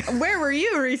 Hey. where were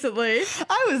you recently?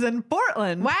 I was in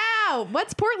Portland. Wow.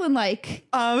 What's Portland like?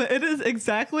 It is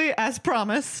exactly as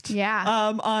promised. Yeah.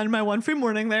 On my one free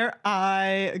morning there,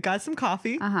 I got some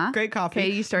coffee. Uh-huh. Great coffee. Okay,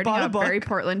 you started Bought a out book. very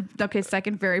Portland. Okay,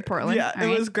 second, very Portland. Yeah, All it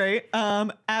right. was great.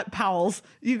 At Powell's,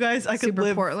 you guys, I could Super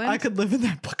live. Portland? I could live in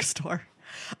that bookstore.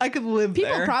 I could live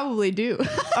People there. probably do.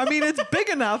 I mean, it's big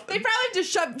enough. They probably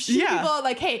just shoot Yeah. people out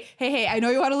like, hey, I know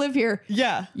you want to live here.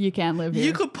 Yeah. You can't live here.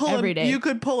 You could pull every day. You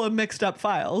could pull a mixed up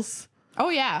files Oh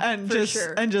yeah, and for just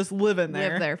sure. and just live in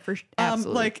there. live there for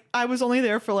absolutely. Like I was only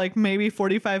there for like maybe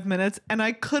 45 minutes, and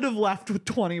I could have left with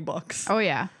 20 books. oh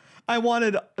yeah,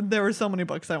 There were so many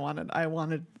books I wanted. I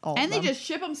wanted all and of they them. just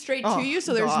ship them straight Oh, to you,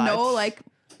 so there's God. no like,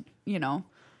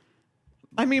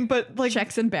 I mean, but like,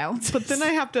 checks and balances. but then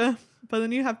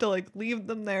you have to like leave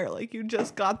them there. Like you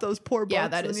just got those poor books, Yeah,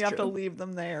 that and is you have to true. leave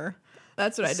them there.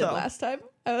 That's what I did So. last time.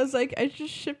 I was like, I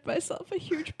just shipped myself a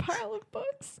huge pile of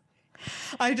books.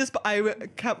 I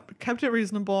kept it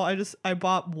reasonable. I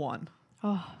bought one.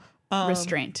 Oh, Um,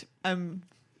 restraint.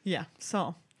 Yeah.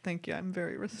 So thank you. I'm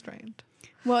very restrained.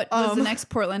 What was the next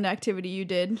Portland activity you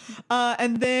did?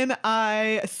 And then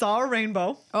I saw a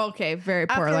rainbow Okay, very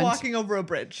after Portland. walking over a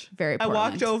bridge. Very I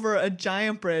walked Portland. over a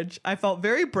giant bridge. I felt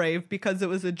very brave because it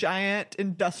was a giant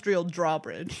industrial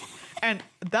drawbridge. And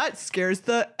that scares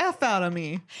the F out of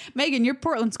me. Megan, your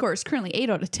Portland score is currently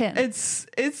 8 out of 10. It's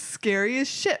scary as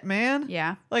shit, man.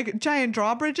 Yeah. Like giant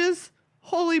drawbridges?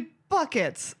 Holy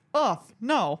buckets. Ugh,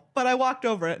 no. But I walked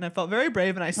over it and I felt very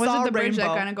brave and I Was saw it the a bridge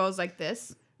rainbow. that kind of goes like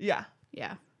this? Yeah.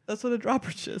 Yeah. That's what a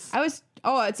drawbridge is.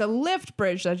 It's a lift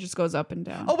bridge that just goes up and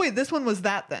down. Oh wait, this one was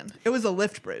that then. It was a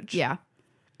lift bridge. Yeah.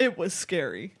 It was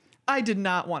scary. I did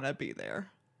not want to be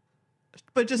there.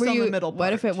 But just Were on you- the middle part.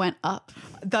 What if it went up?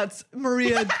 That's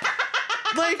Maria.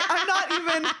 Like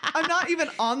I'm not even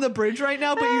on the bridge right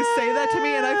now, but you say that to me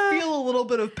and I feel a little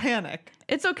bit of panic.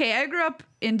 It's okay. I grew up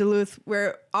in Duluth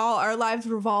where all our lives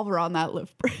revolve around that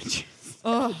lift bridge.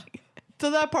 Ugh.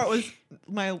 So that part was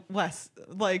my less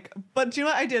like, but you know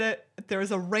what? I did it. There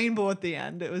was a rainbow at the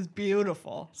end. It was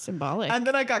beautiful. Symbolic. And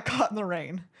then I got caught in the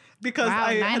rain because Wow,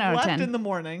 I 9 had out of left 10. in the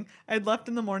morning. I'd left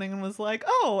in the morning and was like,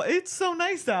 oh, it's so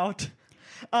nice out.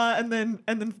 And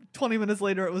then 20 minutes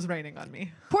later, it was raining on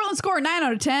me. Portland score 9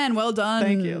 out of 10. Well done.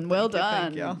 Thank you. Well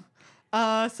Thank done.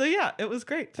 you. So yeah, it was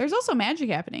great. There's also magic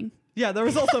happening. Yeah, there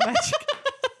was also magic.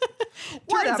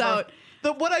 Turns out.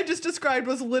 What I just described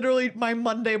was literally my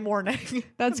Monday morning.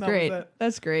 That's great.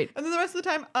 That's great. And then the rest of the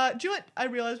time, do you know what I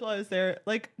realized while I was there?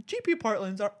 Like, GP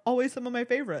Portlands are always some of my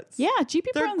favorites. Yeah, GP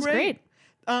Portland's great.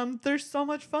 They're so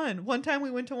much fun. One time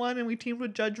we went to one and we teamed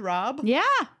with Judge Rob. Yeah.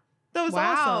 That was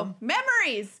awesome.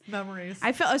 Memories.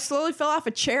 I slowly fell off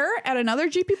a chair at another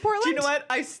GP Portland. Do you know what?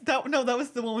 That was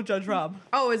the one with Judge Rob.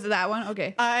 Oh, is it that one?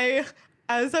 Okay.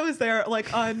 As I was there,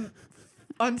 like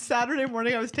on Saturday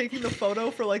morning, I was taking the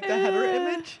photo for like the header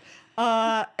image.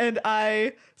 And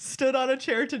I stood on a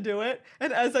chair to do it.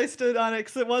 And as I stood on it,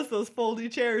 because it was those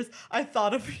foldy chairs, I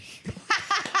thought of you.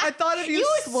 I thought of you.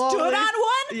 You slowly. stood on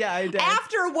one? Yeah, I did.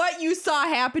 After what you saw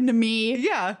happen to me.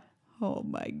 Yeah. Oh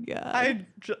my God.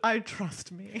 I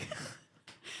trust me.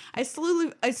 I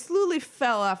slowly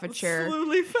fell off a chair.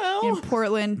 Slowly fell in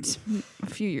Portland a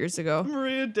few years ago.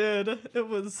 Maria did. It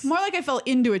was more like I fell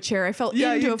into a chair. I fell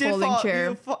into a folding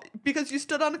chair because you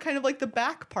stood on kind of like the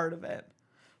back part of it.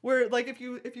 Where like if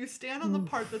you stand on the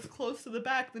part that's close to the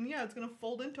back, then yeah, it's gonna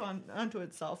fold onto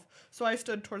itself. So I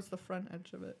stood towards the front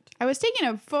edge of it. I was taking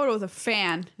a photo with a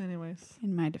fan. Anyways,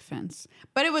 in my defense,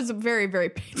 but it was very, very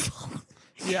painful.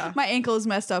 Yeah, my ankle was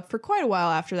messed up for quite a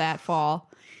while after that fall.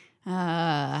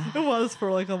 It was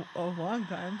for like a long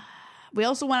time. We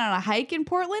also went on a hike in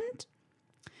Portland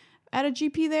at a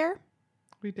GP there.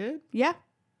 We did? Yeah,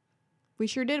 we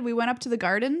sure did. We went up to the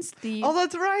gardens. Oh,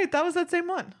 that's right. That was that same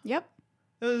one. Yep.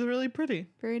 It was really pretty.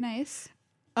 Very nice.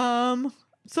 So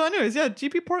anyways, yeah,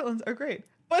 GP Portlands are great.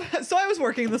 But so I was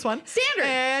working this one. Standard.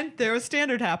 And there was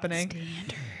standard happening.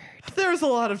 There was a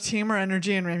lot of Teamer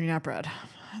energy in Rami Nap Red.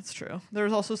 That's true. There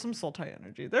was also some Sultai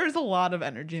energy. There's a lot of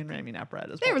energy in Rami Nap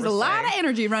Red. There was a lot of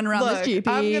energy running around this GP.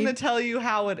 I'm going to tell you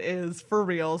how it is for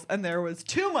reals. And there was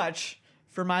too much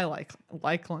for my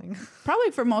liking.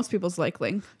 Probably for most people's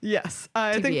liking. Yes.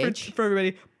 I think for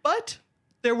everybody. But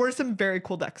there were some very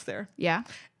cool decks there. Yeah.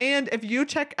 And if you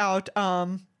check out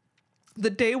the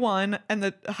day one and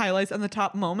the highlights and the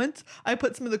top moments, I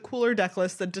put some of the cooler deck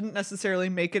lists that didn't necessarily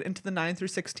make it into the 9 through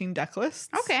 16 deck lists.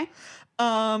 Okay.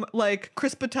 Like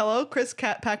Chris Cat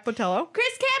Pack Botello.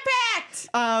 Chris Cat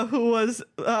Pack! Who was,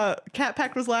 Cat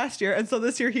Pack was last year. And so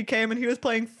this year he came and he was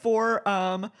playing for,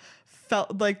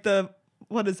 Felidar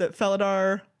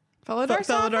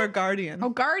Guardian. Oh,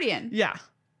 Guardian. Yeah.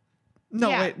 No,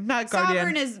 yeah. Wait, not Guardian.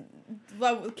 Sovereign is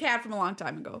cat from a long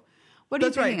time ago. What are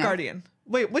you thinking right, Guardian.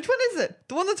 Wait, which one is it?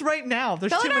 The one that's right now.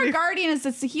 There's too many. Guardian is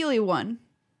the Saheeli one.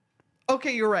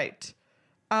 Okay, you're right.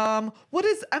 What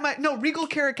is Regal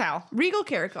Caracal. Regal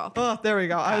Caracal. Oh, there we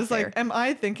go. I was like, am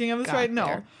I thinking of this right?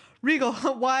 No. Regal,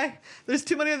 why? There's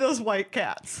too many of those white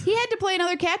cats. He had to play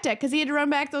another cat deck because he had to run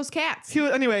back those cats. He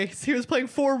was playing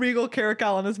 4 Regal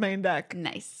Caracal on his main deck.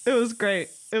 Nice. It was great.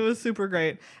 It was super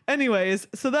great. Anyways,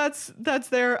 so that's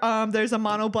there. There's a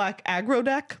mono black aggro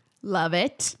deck. Love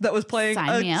it. That was playing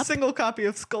a single copy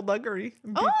of Skullduggery.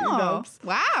 Oh,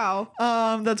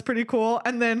 wow. That's pretty cool.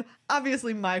 And then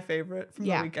obviously my favorite from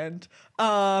the weekend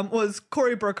was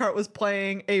Corey Burkhart was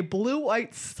playing a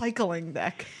blue-white cycling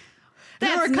deck.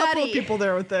 There were a couple of people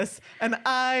there with this, and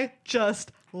I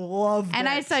just loved it. And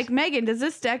I was like, Megan, does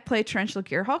this deck play Torrential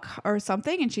Gearhulk or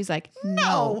something? And she's like,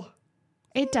 no.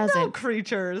 It doesn't. No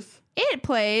creatures. It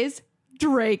plays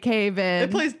Drakehaven.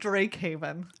 It plays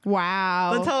Drakehaven.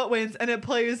 Wow. That's how it wins. And it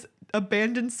plays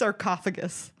Abandoned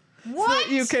Sarcophagus. What?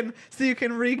 So you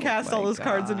can recast all those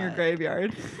cards in your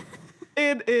graveyard.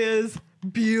 It is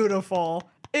beautiful.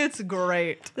 It's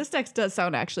great. This deck does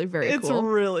sound actually very cool. It's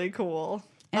really cool.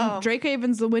 And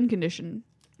Drakehaven's the win condition.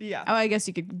 Yeah. Oh, I guess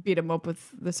you could beat him up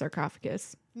with the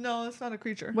Sarcophagus. No, it's not a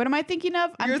creature. What am I thinking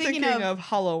of? You're thinking of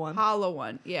Hollow One. Hollow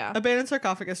One, yeah. Abandoned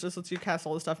Sarcophagus just lets you cast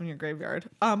all the stuff in your graveyard.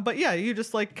 But yeah, you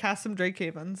just like cast some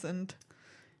Drakehavens and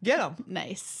get them.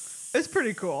 Nice. It's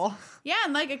pretty cool. Yeah,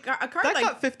 and like a card that like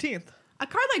got 15th. A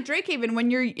card like Drakehaven,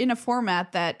 when you're in a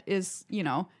format that is,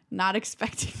 not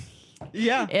expecting.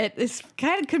 Yeah. It is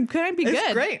kind of could be good.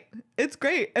 It's great. It's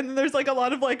great. And then there's like a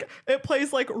lot of it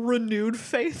plays like Renewed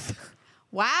Faith.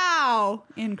 Wow.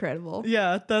 Incredible.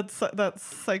 Yeah, that's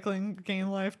cycling gain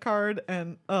life card.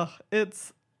 And it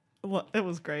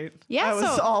was great. Yeah, I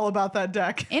was all about that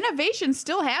deck. Innovation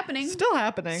still happening. Still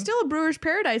happening. Still a Brewer's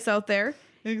Paradise out there.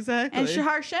 Exactly. And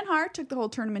Shahar Shenhar took the whole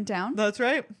tournament down. That's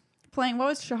right. Playing, what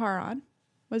was Shahar on?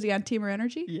 Was he on Teamer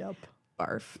Energy? Yep.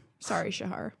 Barf. Sorry,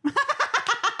 Shahar.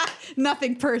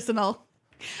 Nothing personal.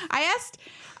 I asked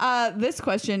this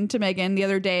question to Megan the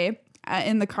other day.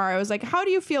 in the car. I was like, how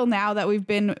do you feel now that we've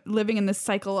been living in this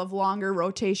cycle of longer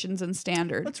rotations and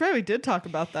standard? That's right. We did talk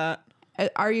about that.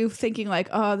 Are you thinking like,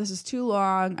 oh, this is too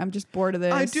long, I'm just bored of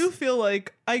this? I do feel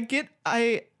like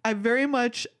I very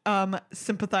much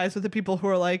sympathize with the people who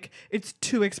are like, it's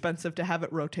too expensive to have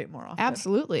it rotate more often.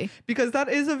 Absolutely. Because that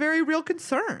is a very real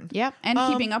concern. Yep. And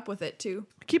keeping up with it too.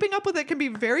 Keeping up with it can be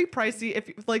very pricey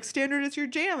if like standard is your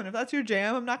jam. And if that's your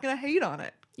jam, I'm not going to hate on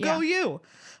it. Yeah. Go you.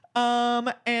 But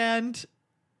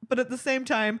at the same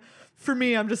time, for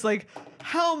me, I'm just like,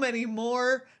 how many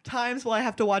more times will I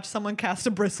have to watch someone cast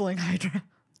a bristling Hydra?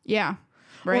 Yeah.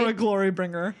 Right. Or a glory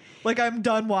bringer? Like, I'm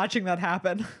done watching that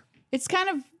happen. It's kind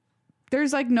of,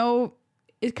 there's like no,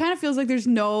 it kind of feels like there's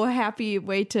no happy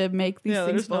way to make these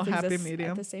things both exist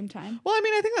at the same time. Well, I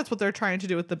mean, I think that's what they're trying to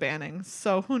do with the bannings.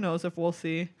 So who knows if we'll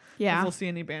see, if we'll see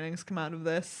any bannings come out of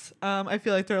this. I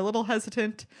feel like they're a little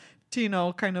hesitant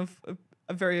to, kind of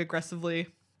very aggressively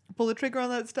pull the trigger on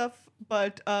that stuff.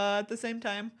 But at the same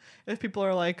time, if people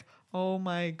are like, oh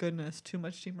my goodness, too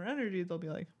much teamer energy, they'll be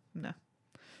like, nah.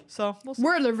 So we'll see.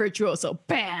 Whirler Virtuoso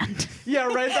banned. Yeah,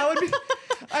 right. That would be.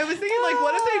 I was thinking, like,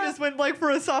 what if they just went like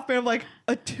for a soft ban of like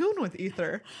Attune with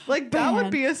Ether? Like that would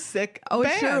be a sick. Oh,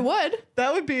 ban. it sure would.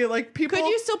 That would be like people. Could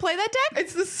you still play that deck?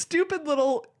 It's this stupid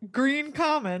little green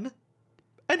common,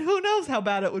 and who knows how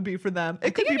bad it would be for them.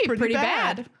 It could be pretty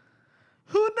bad.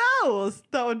 Who knows?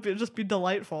 That would just be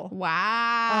delightful.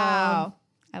 Wow.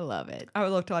 I love it. I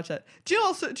would love to watch that. Do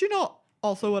you know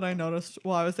also what I noticed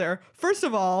while I was there? First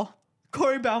of all,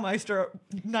 Corey Baumeister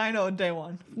 9-0 day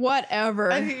one. Whatever.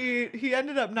 And he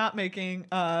ended up not making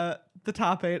the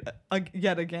top 8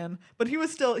 yet again. But he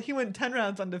went 10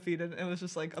 rounds undefeated. It was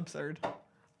just like absurd.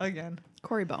 Again.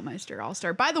 Corey Baumeister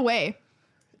All-Star. By the way,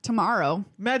 tomorrow.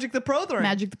 Magic the Prothering.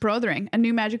 Magic the Prothering. A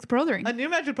new Magic the Prothering. A new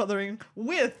Magic the Prothering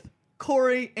with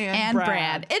Corey and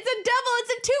Brad. It's a double.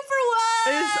 It's a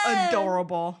 2-for-1. It's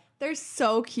adorable. They're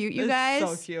so cute, you guys.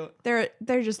 So cute.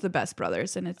 They're just the best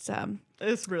brothers, and it's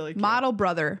really cute. Model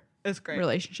brother. It's great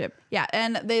relationship. Yeah,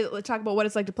 and they talk about what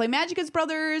it's like to play Magic as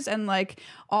brothers, and like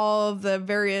all of the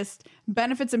various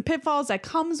benefits and pitfalls that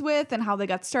comes with, and how they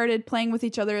got started playing with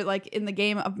each other, like in the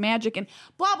game of Magic, and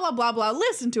blah blah blah blah.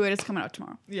 Listen to it. It's coming out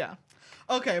tomorrow. Yeah.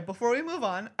 Okay. Before we move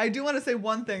on, I do want to say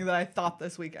one thing that I thought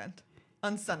this weekend.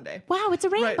 On Sunday. Wow, it's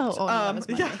a rainbow. Right. Oh, no, that was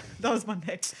Monday. Yeah, that was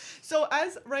Monday. So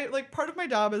like part of my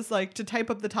job is like to type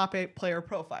up the top 8 player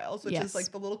profiles, which is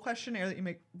like the little questionnaire that you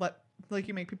make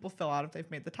you make people fill out if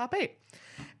they've made the top 8.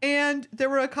 And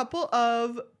there were a couple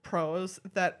of pros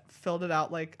that filled it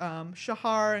out, like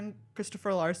Shahar and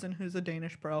Christopher Larson, who's a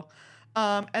Danish pro.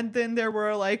 And then there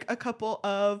were like a couple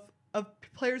of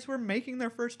players who were making their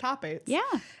first top 8s. Yeah.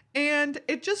 And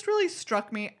it just really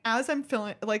struck me as I'm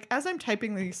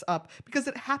typing these up, because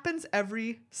it happens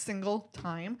every single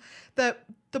time, that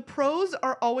the pros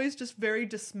are always just very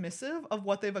dismissive of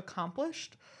what they've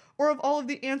accomplished or of all of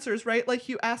the answers, right? Like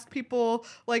you ask people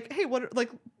like, hey, what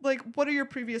are your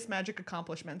previous Magic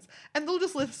accomplishments? And they'll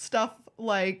just list stuff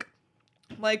like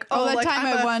I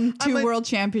won 2 world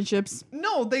championships.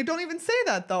 No, they don't even say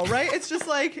that though, right? It's just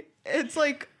like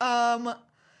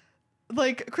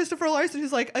like Christopher Larson,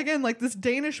 who's like, again, like this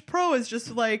Danish pro is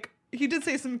just like, he did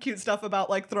say some cute stuff about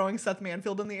like throwing Seth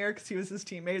Manfield in the air because he was his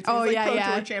teammate. So he's like Pro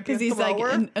Tour champion because he's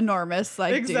thrower. like enormous,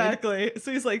 like exactly. Dude.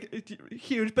 So he's like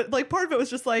huge, but like part of it was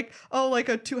just like, oh, like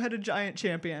a 2-headed giant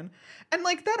champion, and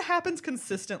like that happens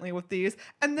consistently with these.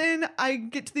 And then I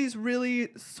get to these really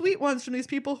sweet ones from these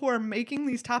people who are making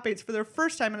these top 8s for their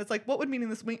first time, and it's like, what would winning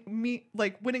this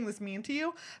mean to you?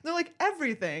 And they're like,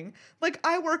 everything. Like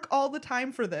I work all the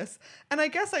time for this, and I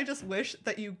guess I just wish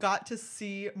that you got to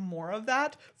see more of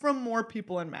that from more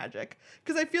people in Magic,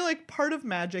 because I feel like part of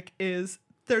Magic is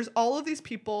there's all of these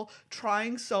people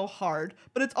trying so hard,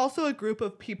 but it's also a group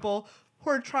of people who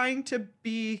are trying to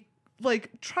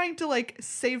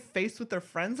save face with their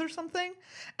friends or something,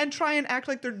 and try and act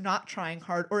like they're not trying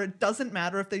hard, or it doesn't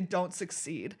matter if they don't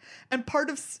succeed. And part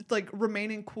of like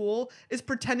remaining cool is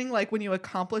pretending like when you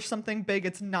accomplish something big,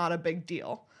 it's not a big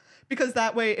deal, because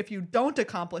that way if you don't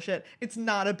accomplish it, it's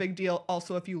not a big deal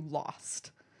also if you lost.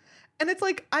 And it's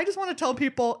like, I just want to tell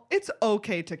people it's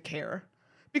okay to care,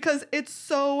 because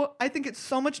I think it's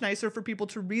so much nicer for people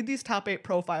to read these top 8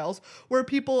 profiles where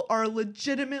people are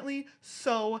legitimately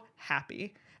so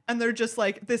happy. And they're just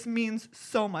like, this means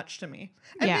so much to me.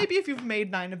 And maybe if you've made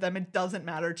 9 of them, it doesn't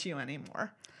matter to you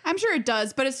anymore. I'm sure it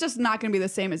does, but it's just not going to be the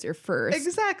same as your first.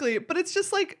 Exactly. But it's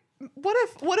just like, what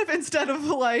if instead of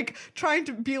like trying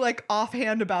to be like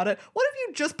offhand about it, what if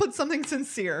you just put something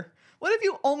sincere? What if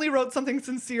you only wrote something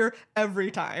sincere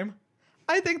every time?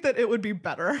 I think that it would be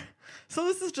better. So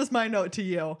this is just my note to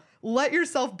you. Let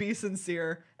yourself be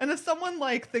sincere. And if someone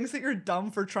like thinks that you're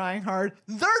dumb for trying hard,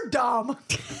 they're dumb.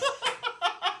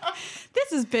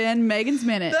 This has been Megan's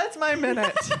Minute. That's my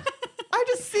minute. I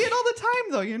just see it all the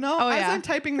time, though, you know? Oh, As yeah, I'm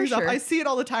typing for these up, sure. I see it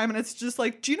all the time, and it's just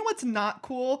like, do you know what's not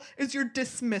cool? Is your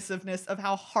dismissiveness of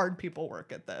how hard people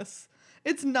work at this.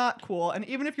 It's not cool. And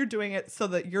even if you're doing it so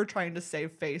that you're trying to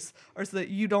save face or so that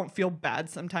you don't feel bad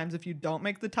sometimes if you don't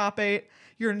make the top 8,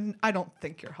 I don't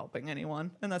think you're helping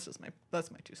anyone. And that's my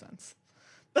 2 cents.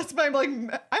 That's my, like,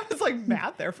 I was like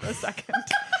mad there for a second.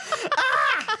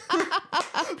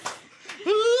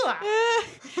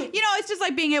 You know, it's just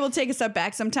like being able to take a step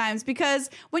back sometimes, because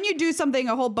when you do something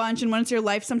a whole bunch and when it's your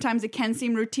life, sometimes it can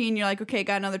seem routine. You're like, okay,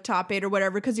 got another top 8 or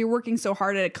whatever, because you're working so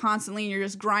hard at it constantly and you're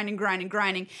just grinding,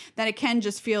 that it can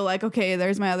just feel like, okay,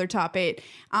 there's my other top 8.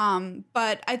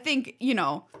 But I think, you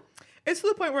know, it's to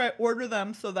the point where I order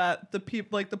them so that the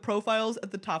people, like the profiles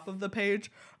at the top of the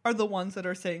page, are the ones that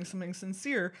are saying something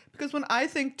sincere. Because when I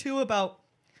think too about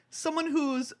someone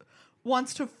who's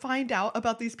wants to find out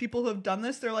about these people who have done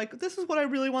this, they're like, this is what I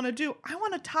really want to do. I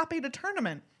want to top 8 a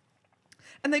tournament.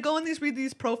 And they go and read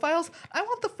these profiles. I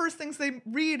want the first things they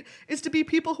read is to be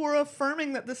people who are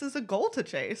affirming that this is a goal to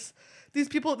chase. These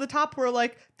people at the top who are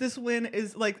like, this win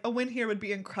is like, a win here would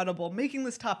be incredible. Making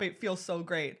this top 8 feel so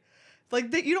great.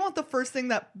 Like, you don't want the first thing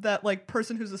that like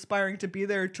person who's aspiring to be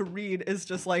there to read is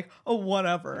just like, oh,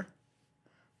 whatever.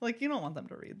 Like, you don't want them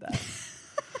to read that.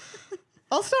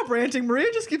 I'll stop ranting. Maria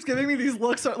just keeps giving me these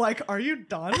looks like, are you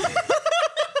done?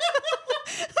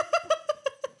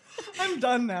 I'm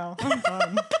done now. I'm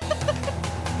done.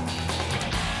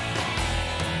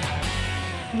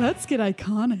 let's get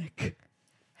iconic.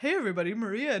 Hey, everybody.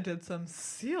 Maria did some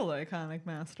Seal Iconic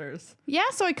Masters. Yeah,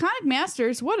 so Iconic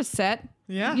Masters, what a set.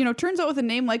 Yeah. You know, turns out with a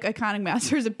name like Iconic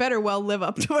Masters, it better well live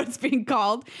up to what it's being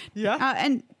called. Yeah.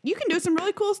 And you can do some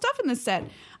really cool stuff in this set.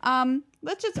 I'm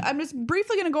just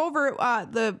briefly going to go over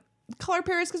the color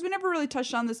pairs, because we never really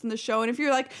touched on this in the show. And if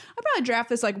you're like, I'll probably draft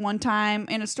this like one time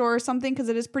in a store or something, because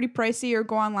it is pretty pricey, or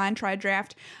go online, try a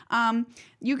draft.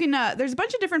 You can, there's a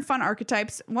bunch of different fun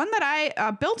archetypes. One that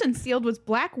I built and sealed was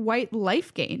Black White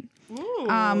Life Gain.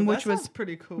 Ooh, which was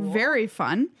pretty cool. Very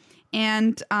fun.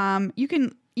 And you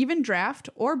can even draft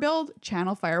or build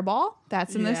Channel Fireball.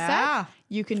 That's in this set.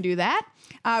 You can do that.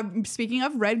 Speaking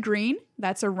of red-green,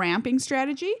 that's a ramping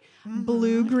strategy. Mm-hmm.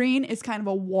 Blue-green is kind of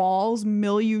a walls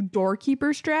milieu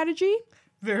doorkeeper strategy.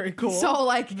 Very cool. So,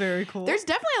 like, very cool. There's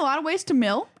definitely a lot of ways to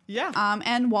mill. Yeah.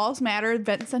 And walls matter.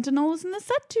 Vent Sentinel is in the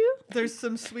set too. There's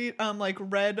some sweet like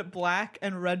red, black,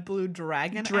 and red, blue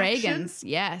dragons. Dragons,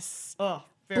 yes. Oh,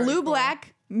 very blue, cool.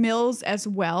 black mills as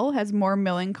well. Has more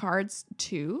milling cards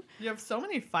too. You have so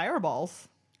many fireballs.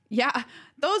 Yeah,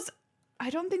 those. I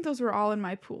don't think those were all in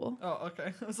my pool. Oh,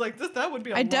 okay. I was like, that would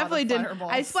be a I lot definitely of didn't.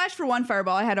 fireballs. I splashed for one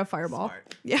fireball. I had a fireball.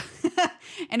 Smart. Yeah,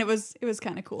 and it was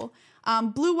kind of cool.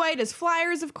 Blue white is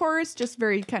flyers, of course, just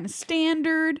very kind of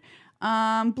standard.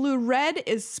 Blue red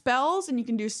is spells, and you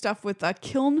can do stuff with a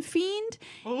Kiln Fiend.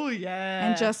 Oh yeah,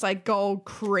 and just like go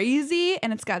crazy.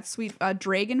 And it's got sweet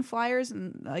dragon flyers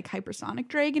and like hypersonic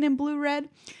dragon in blue red.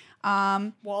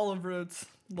 Wall of Roots,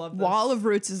 love this. Wall of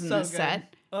Roots is in So this good.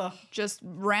 set. Ugh. Just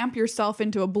ramp yourself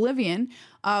into oblivion.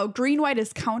 Green white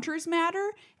is counters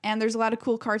matter, and there's a lot of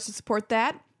cool cards to support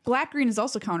that. Black green is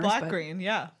also counters. Black green,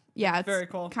 yeah. Yeah, it's very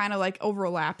cool. Kind of like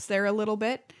overlaps there a little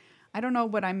bit. I don't know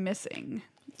what I'm missing.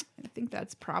 I think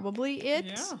that's probably it.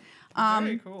 Yeah.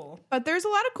 Very cool. But there's a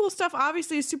lot of cool stuff.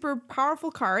 Obviously, super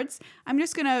powerful cards. I'm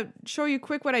just going to show you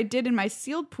quick what I did in my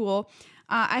sealed pool.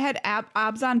 I had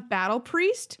Abzan Battle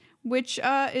Priest, which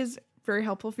is very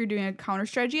helpful if you're doing a counter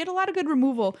strategy. It had a lot of good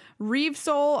removal. Reeve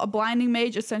Soul, a Blinding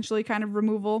Mage, essentially kind of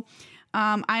removal.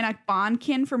 Einak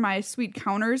Bondkin for my sweet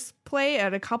counters play. I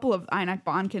had a couple of Einak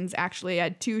Bondkins, actually. I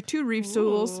had two Reeve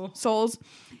Souls.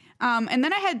 And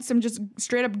then I had some just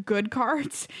straight up good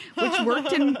cards, which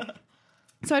worked in...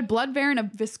 So I had Blood Baron of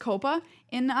Viscopa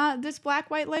in this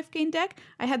Black-White Life Gain deck.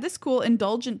 I had this cool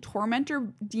Indulgent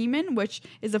Tormentor Demon, which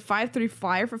is a 5/3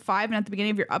 flyer for 5, and at the beginning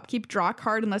of your upkeep, draw a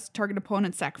card unless target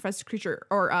opponent sacrifices a creature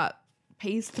or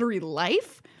pays 3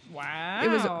 life. Wow. It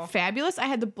was fabulous. I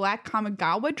had the Black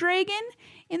Kamigawa Dragon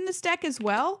in this deck as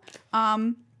well.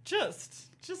 Just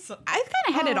I kind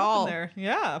of had it all. there.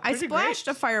 Yeah, I splashed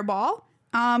a fireball,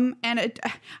 and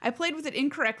I played with it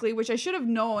incorrectly, which I should have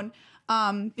known.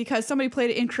 Because somebody played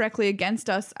it incorrectly against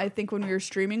us, I think, when we were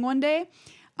streaming one day.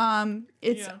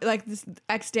 It's like this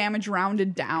X damage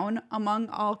rounded down among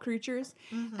all creatures.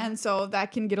 Mm-hmm. And so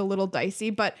that can get a little dicey.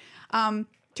 But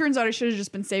turns out I should have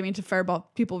just been saving to fireball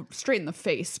people straight in the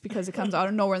face because it comes out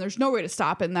of nowhere and there's no way to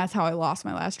stop it. And that's how I lost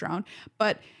my last round.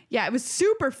 But yeah, it was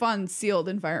super fun, sealed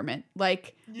environment.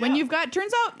 Like when you've got,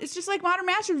 turns out it's just like Modern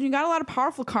Masters. When you got a lot of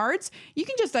powerful cards, you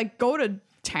can just like go to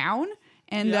town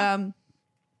and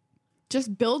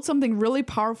just build something really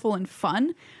powerful and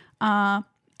fun.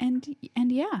 And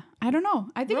yeah, I don't know.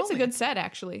 I think it's a good set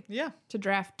actually. Yeah. To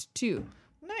draft too.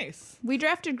 Nice. We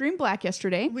drafted green black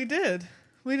yesterday. We did.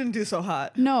 We didn't do so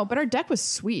hot. No, but our deck was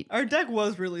sweet. Our deck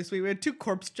was really sweet. We had 2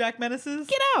 Corpse Jack Menaces.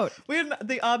 Get out. We had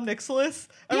the Ob Nixilis.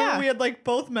 And we had like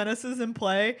both Menaces in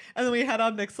play. And then we had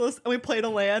Ob Nixilis and we played a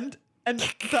land. And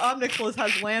the Ob Nixilis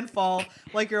has landfall.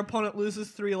 Like your opponent loses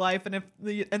 3 life. And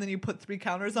then you put 3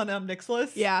 counters on Ob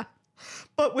Nixilis. Yeah.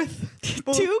 But with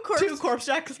 2 Corpse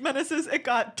Jack Menaces, it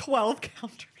got 12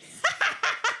 counters.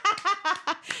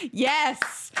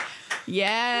 Yes.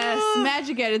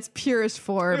 Magic at its purest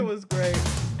form. It was great.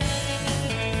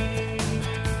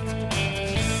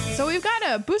 So we've got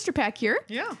a booster pack here.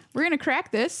 Yeah. We're going to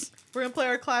crack this. We're going to play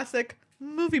our classic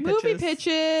movie pitches.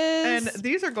 And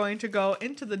these are going to go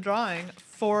into the drawing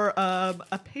for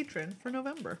a patron for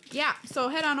November. Yeah. So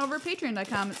head on over to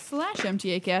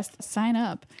patreon.com/MTAcast. Sign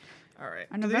up. All right.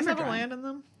 Do these have a land in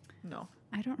them? No.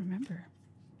 I don't remember.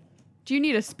 Do you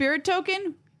need a spirit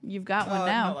token? You've got one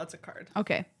now. No, that's a card.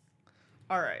 Okay.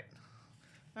 All right.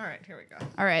 Here we go.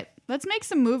 All right. Let's make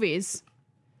some movies.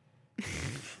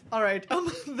 All right.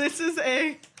 This is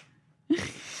a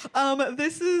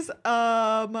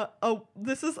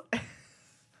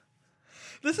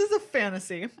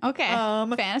fantasy. Okay.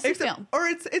 Fantasy film. Or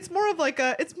it's more of like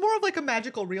a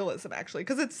magical realism actually,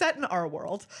 because it's set in our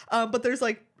world. But there's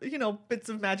like, bits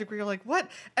of magic where you're like, what?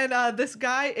 And this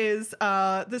guy is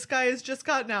just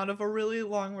gotten out of a really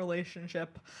long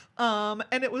relationship.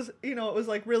 And it was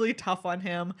like really tough on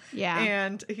him. Yeah.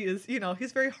 And he is,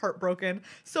 he's very heartbroken.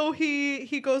 So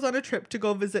he goes on a trip to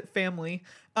go visit family.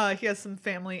 He has some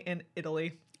family in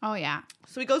Italy. Oh, yeah.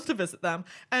 So he goes to visit them.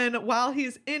 And while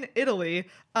he's in Italy,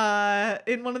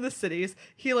 in one of the cities,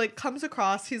 he like comes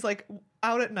across, he's like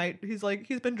out at night. He's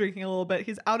been drinking a little bit.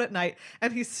 He's out at night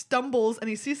and he stumbles and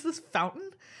he sees this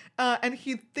fountain. And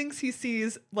he thinks he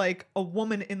sees like a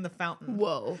woman in the fountain.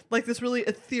 Whoa. Like this really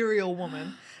ethereal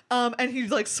woman. And he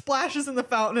like splashes in the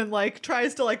fountain and like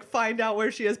tries to like find out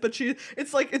where she is. But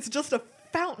it's just a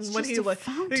fountain it's when just he like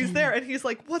fountain. He's there and he's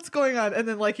like, what's going on? And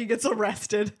then like he gets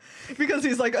arrested because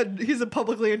he's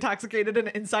publicly intoxicated and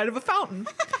inside of a fountain.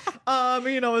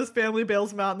 His family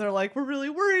bails him out and they're like, we're really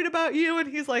worried about you.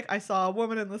 And he's like, I saw a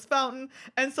woman in this fountain.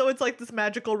 And so it's like this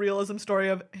magical realism story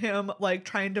of him like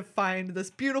trying to find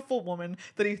this beautiful woman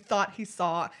that he thought he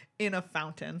saw in a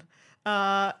fountain.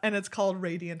 And it's called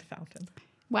Radiant Fountain.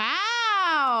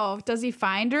 Wow. Does he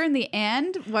find her in the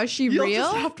end? Was she real? You'll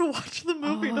just have to watch the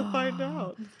movie to find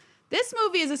out. This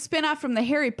movie is a spin-off from the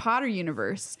Harry Potter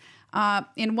universe.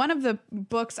 In one of the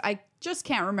books, I just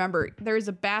can't remember, there's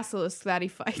a basilisk that he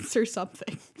fights or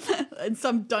something in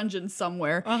some dungeon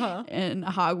somewhere in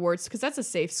Hogwarts, because that's a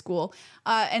safe school.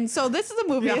 And so this is a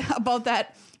movie about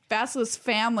that basilisk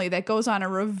family that goes on a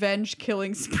revenge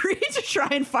killing spree to try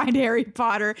and find Harry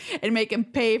Potter and make him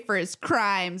pay for his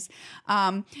crimes.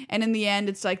 And in the end,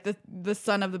 it's like the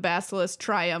son of the basilisk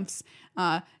triumphs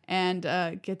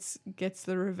and gets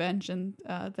the revenge and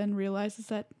then realizes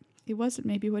that it wasn't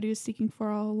maybe what he was seeking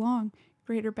for all along.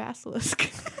 Greater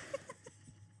basilisk.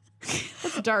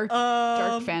 That's dark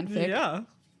fanfic. Yeah.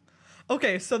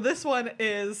 Okay, so this one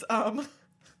is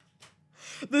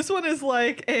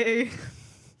like a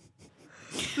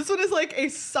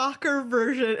soccer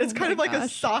version. It's kind of like a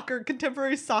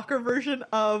contemporary soccer version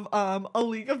of A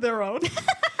League of Their Own.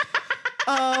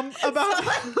 About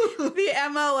the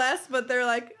MLS, but they're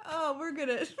like, oh, we're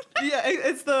gonna. Yeah,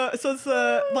 it's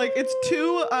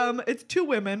two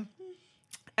women.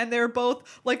 And they're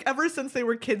both, like, ever since they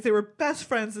were kids, they were best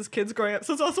friends as kids growing up.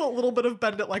 So it's also a little bit of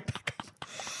Bend It Like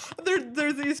Beckham.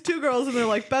 There's these 2 girls, and they're,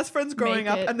 like, best friends growing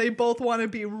up, and they both want to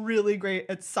be really great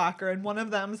at soccer. And one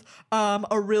of them's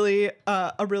a really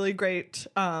great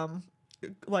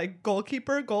like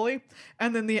goalie,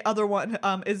 and then the other one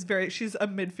she's a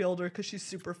midfielder because she's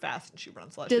super fast and she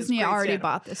runs a lot. Disney already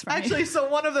bought this for me. me. So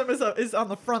one of them is on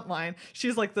the front line.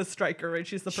 She's like the striker, right?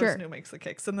 She's the person who makes the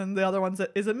kicks, and then the other one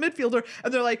is a midfielder.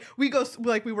 And they're like, we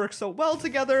work so well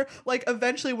together. Like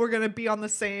eventually we're gonna be on the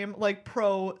same like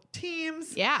pro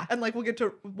teams. Yeah, and like we'll get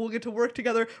to work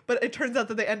together. But it turns out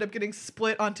that they end up getting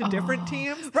split onto different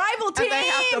teams, rival teams, and they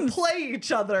have to play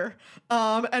each other.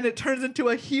 And it turns into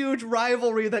a huge rivalry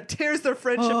rivalry that tears their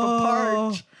friendship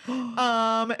apart.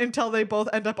 Until they both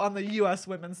end up on the U.S.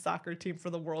 women's soccer team for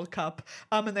the World Cup.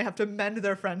 And they have to mend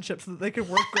their friendship so that they can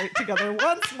work great together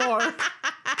once more.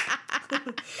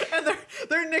 And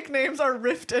their nicknames are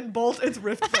Rift and Bolt. It's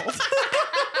Rift Bolt.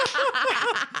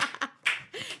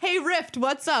 Hey, Rift,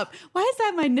 what's up? Why is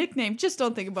that my nickname? Just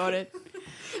don't think about it.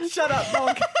 Shut up,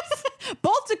 Bolt.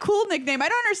 Bolt's a cool nickname. I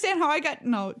don't understand how I got...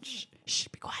 No, shh,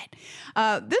 be quiet.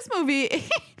 This movie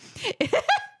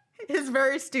is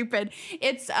very stupid.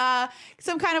 It's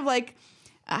some kind of like...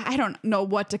 I don't know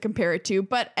what to compare it to,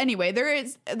 but anyway, there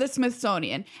is the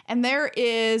Smithsonian, and there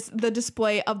is the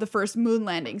display of the first moon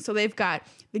landing. So they've got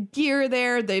the gear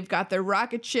there, they've got their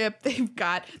rocket ship, they've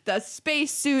got the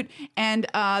spacesuit, and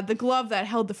the glove that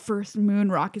held the first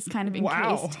moon rock is kind of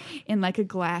encased in like a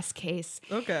glass case.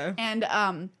 Okay.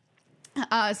 And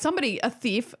somebody, a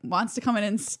thief, wants to come in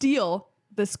and steal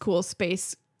this cool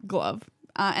space glove.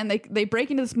 And they break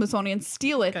into the Smithsonian,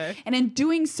 steal it. Okay. And in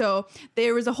doing so,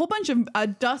 there was a whole bunch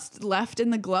of dust left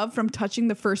in the glove from touching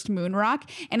the first moon rock,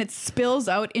 and it spills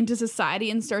out into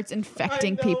society and starts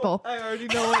infecting people. I already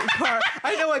know what card.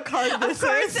 I know what card this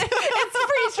is. It's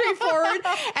pretty straightforward,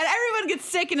 and everyone gets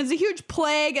sick, and it's a huge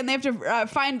plague, and they have to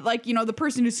find the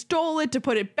person who stole it to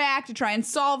put it back to try and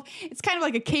solve. It's kind of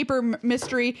like a caper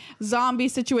mystery zombie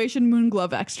situation. Moon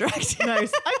glove extract.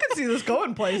 Nice. I could see this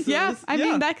going places. Yeah, I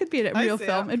mean that could be a real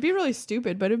film. It'd be really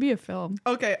stupid, but it'd be a film.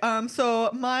 Okay,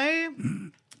 so my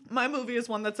movie is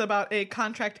one that's about a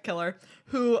contract killer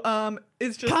who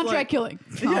is just contract killing.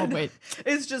 Oh wait.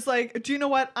 It's just like, do you know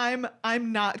what? I'm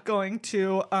not going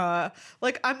to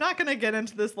I'm not gonna get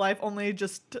into this life only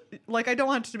just like I don't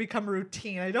want it to become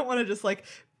routine. I don't want to just like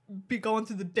be going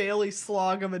through the daily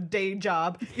slog of a day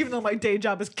job, even though my day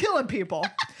job is killing people.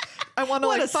 I want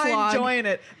to find joy in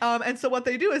it. And so what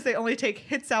they do is they only take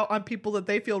hits out on people that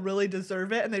they feel really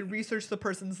deserve it, and they research the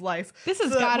person's life. This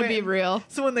has got to be real.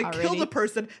 So when they kill the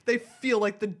person, they feel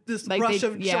like this rush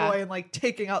of joy and like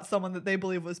taking out someone that they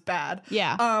believe was bad.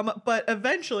 Yeah. But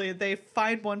eventually they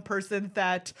find one person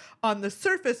that on the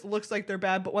surface looks like they're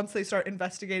bad, but once they start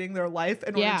investigating their life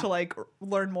in order to like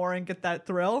learn more and get that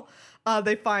thrill,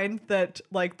 they find that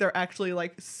like they're actually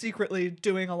like secretly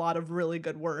doing a lot of really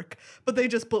good work, but they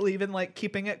just believe in like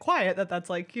keeping it quiet, that's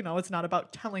like, you know, it's not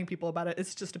about telling people about it,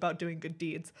 it's just about doing good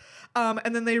deeds.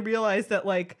 And then they realize that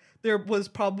like there was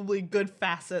probably good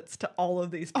facets to all of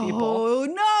these people. Oh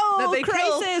no, that they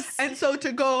crisis. Killed. And so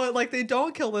to go like they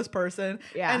don't kill this person,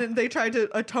 and then they try to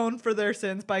atone for their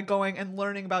sins by going and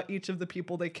learning about each of the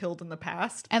people they killed in the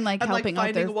past, and like helping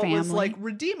out their what family. Was like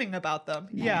redeeming about them.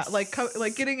 Nice. Yeah,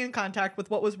 like getting in contact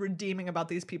with what was redeeming about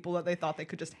these people that they thought they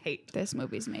could just hate. This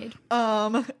movie's made.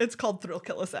 It's called Thrill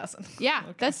Kill Assassin. Yeah,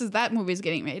 that movie's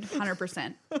getting made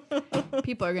 100%.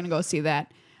 People are gonna go see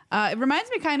that. It reminds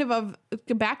me kind of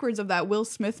backwards of that Will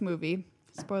Smith movie.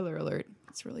 Spoiler alert.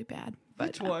 It's really bad. But,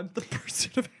 which one? The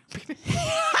Pursuit of Happiness?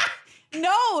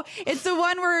 No, it's the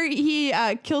one where he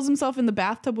kills himself in the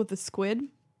bathtub with a squid.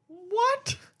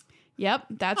 What? Yep,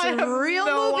 that's a real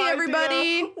movie,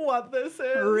 everybody. What this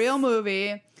is? A real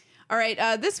movie. All right,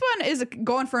 this one is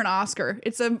going for an Oscar.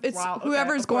 It's wow,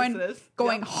 whoever's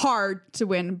going hard to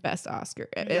win Best Oscar.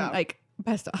 Yeah. And, like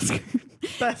Best Oscar.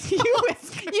 Best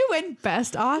you win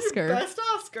Best Oscar. Best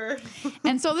Oscar.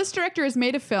 And so this director has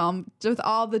made a film with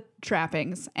all the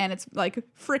trappings, and it's like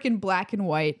freaking black and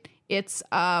white. It's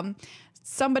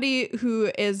somebody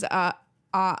who is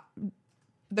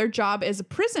their job is a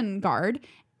prison guard,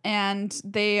 and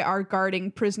they are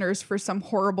guarding prisoners for some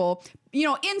horrible,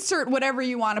 insert whatever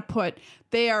you want to put.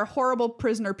 They are horrible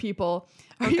prisoner people.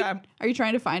 Are you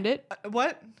trying to find it?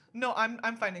 What? No,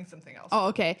 I'm finding something else. Oh,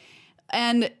 okay.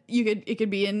 And it could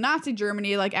be in Nazi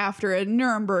Germany, like after a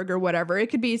Nuremberg or whatever. It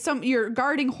could be you're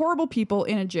guarding horrible people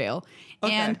in a jail.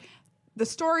 Okay. And the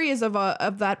story is of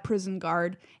that prison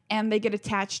guard, and they get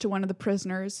attached to one of the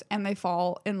prisoners, and they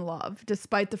fall in love,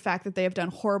 despite the fact that they have done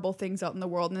horrible things out in the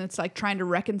world. And it's like trying to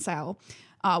reconcile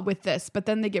with this. But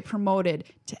then they get promoted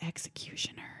to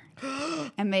executioner.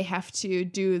 And they have to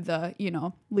do the,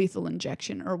 lethal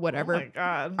injection or whatever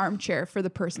armchair for the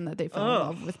person that they fell in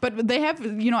love with. But they have,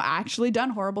 actually done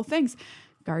horrible things.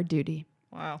 Guard duty.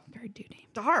 Wow. Guard duty.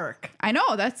 Dark. I know.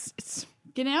 It's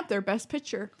getting up there. Best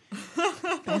picture.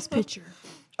 Best picture.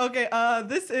 Okay.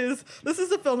 This is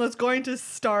a film that's going to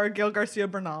star Gael Garcia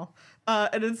Bernal.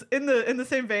 And it's in the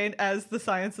same vein as The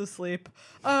Science of Sleep.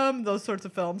 Those sorts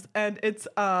of films. And it's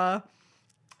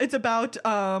It's about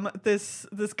this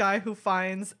guy who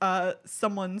finds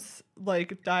someone's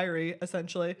like diary,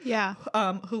 essentially. Yeah.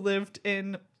 Who lived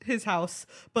in his house,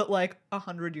 but like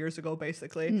 100 years ago,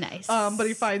 basically. Nice. But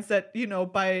he finds that, you know,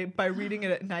 by reading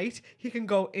it at night, he can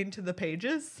go into the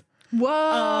pages.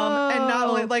 Whoa. And not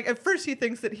only like at first he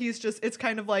thinks that it's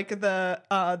kind of like the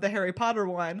Harry Potter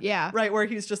one. Yeah. Right, where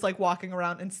he's just like walking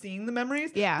around and seeing the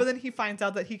memories. Yeah. But then he finds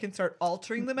out that he can start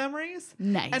altering the memories.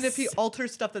 Nice. And if he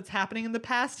alters stuff that's happening in the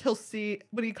past, he'll see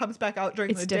when he comes back out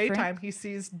during the daytime, he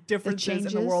sees differences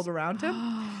in the world around him.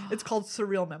 It's called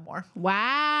surreal memoir.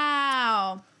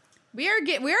 Wow. We are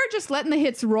just letting the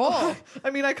hits roll. I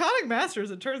mean, Iconic Masters,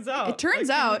 it turns out. It turns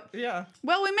out. Yeah.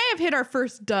 Well, we may have hit our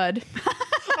first dud.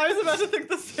 I was about to think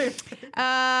the same thing.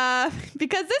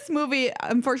 Because this movie,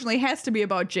 unfortunately, has to be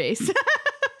about Jace.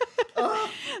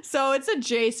 So it's a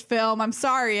Jace film. I'm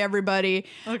sorry, everybody.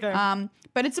 Okay.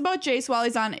 But it's about Jace while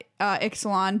he's on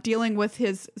Ixalan, dealing with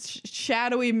his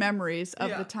shadowy memories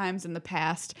of the times in the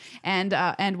past,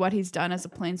 and what he's done as a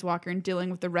planeswalker, and dealing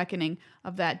with the reckoning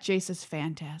of that Jace's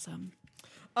phantasm.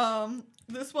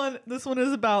 This one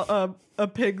is about a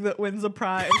pig that wins a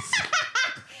prize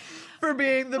for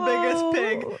being the biggest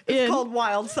pig. It's called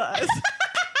Wild Size.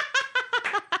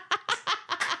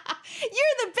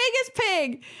 You're the biggest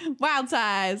pig, Wild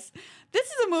Size. This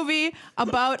is a movie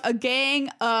about a gang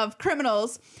of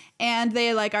criminals, and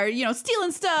they like are, you know,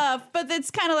 stealing stuff, but it's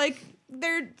kind of like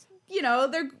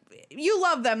you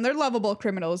love them. They're lovable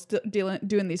criminals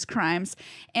doing these crimes.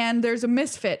 And there's a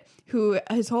misfit who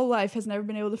his whole life has never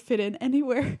been able to fit in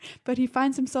anywhere, but he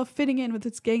finds himself fitting in with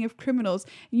this gang of criminals.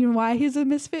 You know why he's a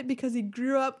misfit? Because he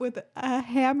grew up with a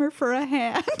hammer for a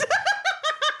hand.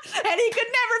 And he could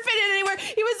never fit in anywhere.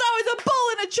 He was always a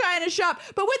bull in a china shop.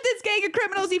 But with this gang of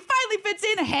criminals, he finally fits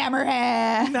in a hammer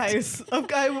hand. Nice.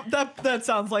 Okay, that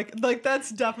sounds like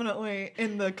that's definitely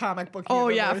in the comic book universe. Oh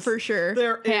yeah, for sure.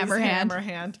 There is Hammer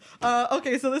hand.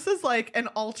 Okay, so this is like an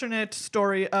alternate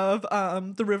story of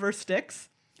the River Styx.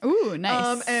 Ooh,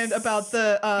 nice. And about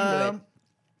the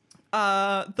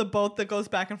boat that goes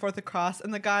back and forth across,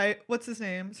 and the guy, what's his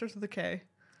name? Starts with a K.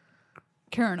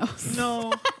 Keranos.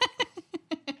 No.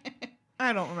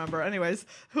 I don't remember. Anyways,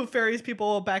 who ferries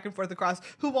people back and forth across?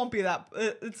 Who won't be that?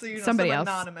 It's Somebody some else.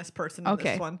 anonymous person in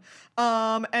this one.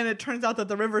 And it turns out that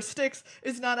the River Styx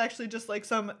is not actually just like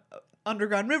some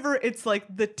underground river. It's like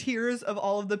the tears of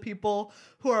all of the people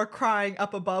who are crying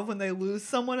up above when they lose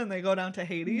someone and they go down to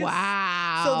Hades.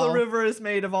 Wow. So the river is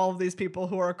made of all of these people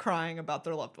who are crying about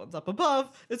their loved ones up above.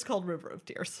 It's called River of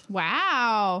Tears.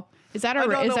 Wow. Is that a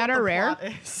rare?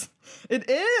 It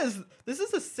is. This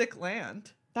is a sick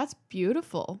land. That's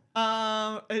beautiful.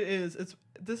 It is.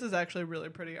 This is actually really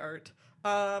pretty art.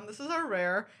 This is our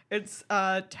rare. It's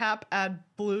tap, add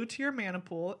blue to your mana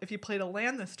pool. If you played a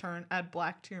land this turn, add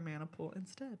black to your mana pool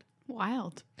instead.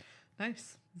 Wild.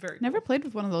 Nice. Very Never cool. played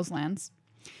with one of those lands.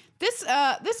 This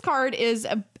card is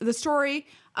the story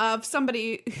of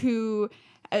somebody who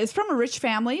is from a rich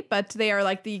family, but they are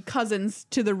like the cousins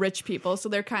to the rich people, so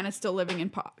they're kind of still living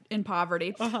in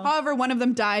poverty. However, one of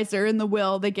them dies. They're in the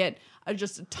will. They get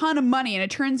just a ton of money, and it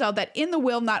turns out that in the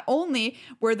will, not only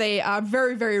were they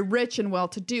very, very rich and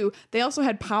well-to-do, they also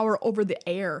had power over the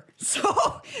air.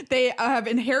 So they have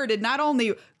inherited not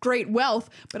only great wealth,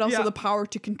 but also the power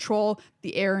to control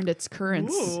the air and its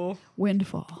currents. Ooh.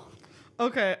 Windfall.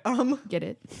 Okay. Get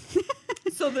it?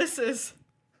 So this is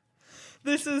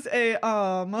a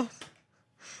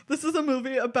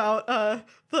movie about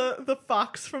the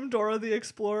fox from Dora the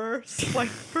Explorer,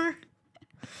 Swiper,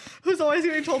 who's always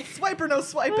getting told swiper, no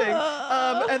swiping.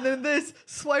 And then this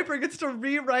Swiper gets to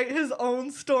rewrite his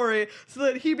own story so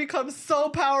that he becomes so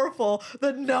powerful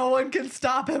that no one can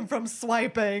stop him from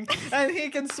swiping, and he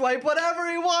can swipe whatever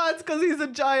he wants because he's a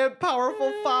giant,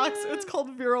 powerful fox. It's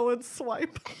called Virulent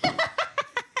Swipe.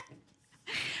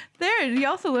 There, you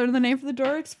also learned the name for the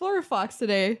Dora Explorer fox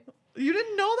today. You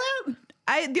didn't know that?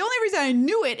 The only reason I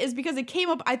knew it is because it came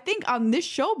up, I think, on this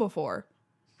show before.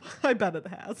 I bet it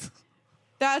has.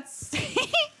 That's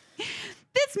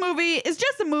this movie is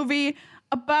just a movie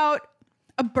about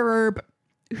a burb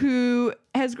who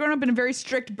has grown up in a very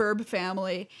strict burb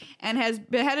family and has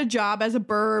had a job as a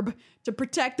burb to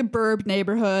protect the burb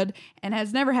neighborhood and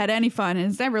has never had any fun and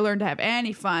has never learned to have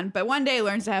any fun, but one day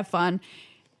learns to have fun.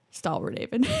 Stalwart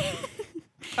Haven.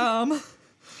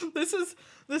 This is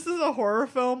a horror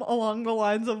film along the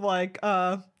lines of like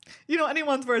any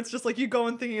ones where it's just like you go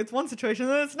in thinking it's one situation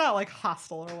and then it's not, like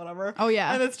Hostel or whatever. Oh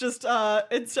yeah. And it's just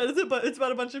it's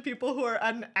about a bunch of people who are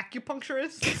at an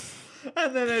acupuncturist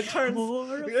and then it turns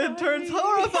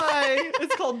horrifying.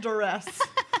 It's called Duress.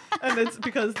 And it's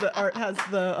because the art has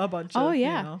a bunch of, Oh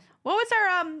yeah. you know. What was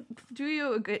our do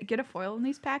you get a foil in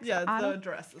these packs? Yeah, Anna? the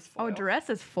dress is foil. Oh, dress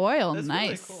is foil. It's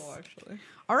Nice. really cool, actually.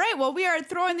 All right, well, we are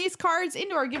throwing these cards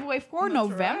into our giveaway for That's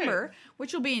November, right.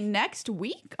 which will be next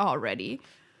week already.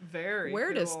 Very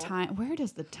Where cool. does the time go? Where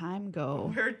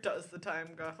does the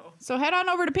time go? So head on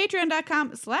over to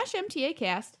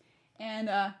patreon.com/MTAcast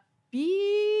and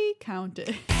be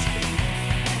counted.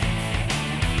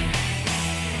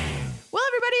 Well,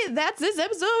 everybody, that's this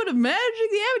episode of Magic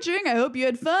the Amateuring. I hope you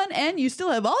had fun and you still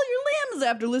have all your limbs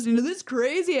after listening to this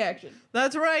crazy action.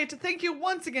 That's right. Thank you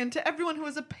once again to everyone who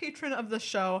is a patron of the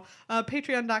show.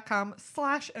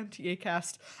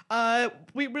 Patreon.com/MTAcast.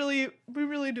 We really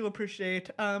do appreciate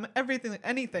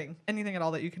anything at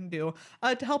all that you can do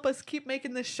to help us keep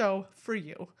making this show for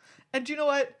you. And do you know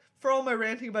what? For all my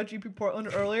ranting about GP Portland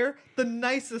earlier, the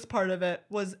nicest part of it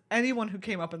was anyone who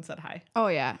came up and said hi. Oh,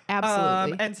 yeah,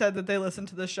 absolutely. And said that they listened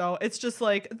to the show. It's just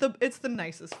like it's the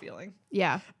nicest feeling.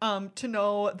 Yeah. To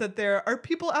know that there are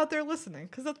people out there listening,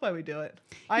 because that's why we do it.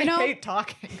 I know, hate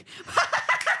talking.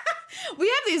 We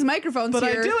have these microphones But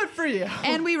here. I do it for you.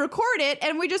 And we record it,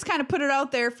 and we just kind of put it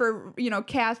out there for,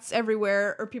 cats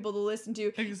everywhere or people to listen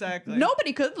to. Exactly.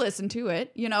 Nobody could listen to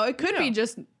it. It could be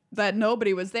just that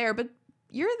nobody was there, but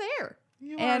you're there.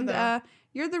 You and are there.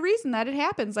 You're the reason that it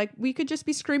happens. Like, we could just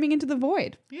be screaming into the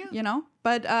void. Yeah.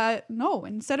 But no,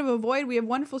 instead of a void, we have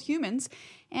wonderful humans.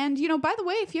 And, by the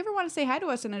way, if you ever want to say hi to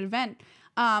us in an event,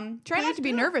 try not to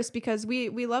be nervous, because we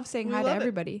love saying hi to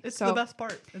everybody. It's the best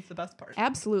part. It's the best part.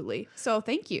 Absolutely. So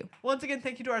thank you. Once again,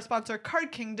 thank you to our sponsor,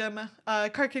 Card Kingdom,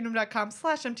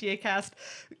 cardkingdom.com/MTAcast,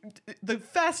 the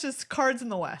fastest cards in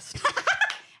the West.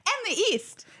 And the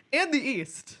East. And the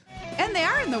East. And they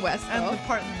are in the West, though. And the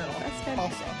part in the middle. That's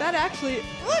fantastic. Also. That actually,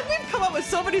 look, we've come up with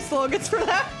so many slogans for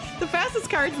that. The fastest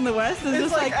cards in the West is It's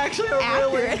just like actually a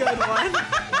really accurate. good one.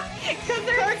 Because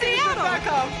they're in Seattle.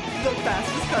 Cardkingdom.com, the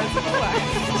fastest cards in the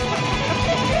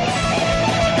West.